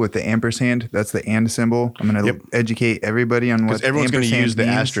Tumble with the ampersand. That's the and symbol. I'm going to educate everybody on what everyone's going to use the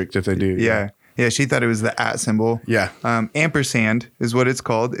asterisk if they do. Yeah. She thought it was the at symbol. Yeah. Ampersand is what it's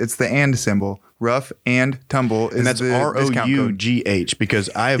called. It's the and symbol. Rough and Tumble is, and that's ROUGH because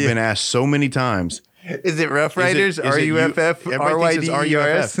I have been asked so many times. Is it Rough Riders? RUFF?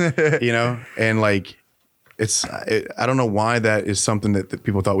 RYDERS? You know, and like I don't know why that is something that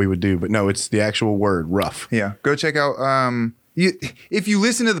people thought we would do, but no, it's the actual word rough. Yeah. Go check out. If you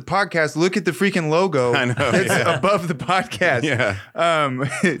listen to the podcast, look at the freaking logo. I know. It's above the podcast. Yeah.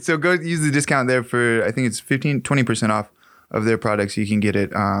 So go use the discount there for, I think it's 20% off of their products. You can get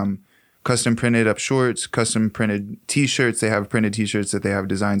it. Custom printed up shorts, custom printed t-shirts. They have printed t-shirts that they have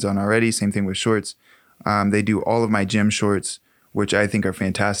designs on already. Same thing with shorts. They do all of my gym shorts, which I think are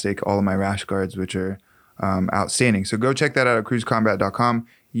fantastic. All of my rash guards, which are outstanding. So go check that out at cruisecombat.com.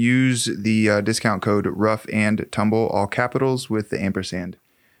 Use the discount code Rough and Tumble, all capitals with the ampersand,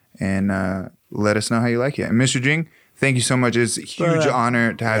 and let us know how you like it. And Mr. Dring, thank you so much. It's a huge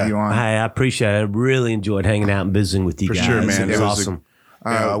honor to have you on. I appreciate it. I really enjoyed hanging out and visiting with you guys. For sure, man. It was awesome.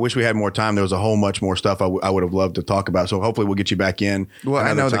 I wish we had more time. There was a whole much more stuff I would have loved to talk about. So hopefully we'll get you back in. Well,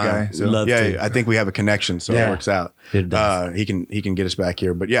 I know the guy. So. I think we have a connection, so it works out. It does. He can get us back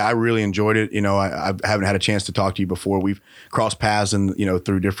here. But yeah, I really enjoyed it. You know, I haven't had a chance to talk to you before. We've crossed paths and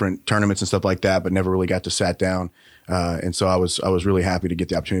through different tournaments and stuff like that, but never really got to sat down. And so I was really happy to get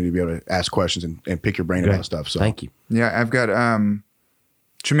the opportunity to be able to ask questions and pick your brain about stuff. So thank you. Yeah, I've got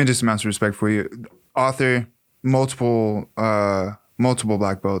tremendous amounts of respect for you. Author, multiple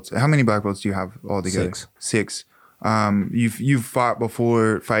black belts. How many black belts do you have altogether? 6. You've fought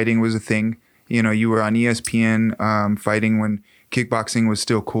before fighting was a thing. You were on ESPN fighting when kickboxing was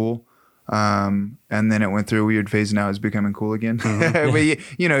still cool. And then it went through a weird phase. Now it's becoming cool again. But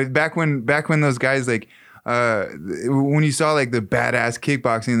you know, back when those guys like, when you saw like the badass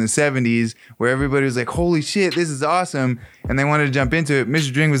kickboxing in the 70s where everybody was like, holy shit, this is awesome. And they wanted to jump into it.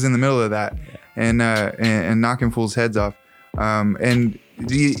 Mr. Dring was in the middle of that and knocking fools' heads off. And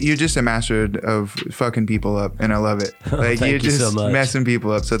you're just a master of fucking people up, and I love it. Like you're just so messing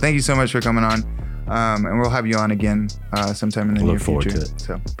people up. So thank you so much for coming on. And we'll have you on again sometime in the near Look forward future. to it.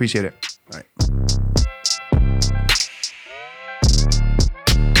 So appreciate it. All right.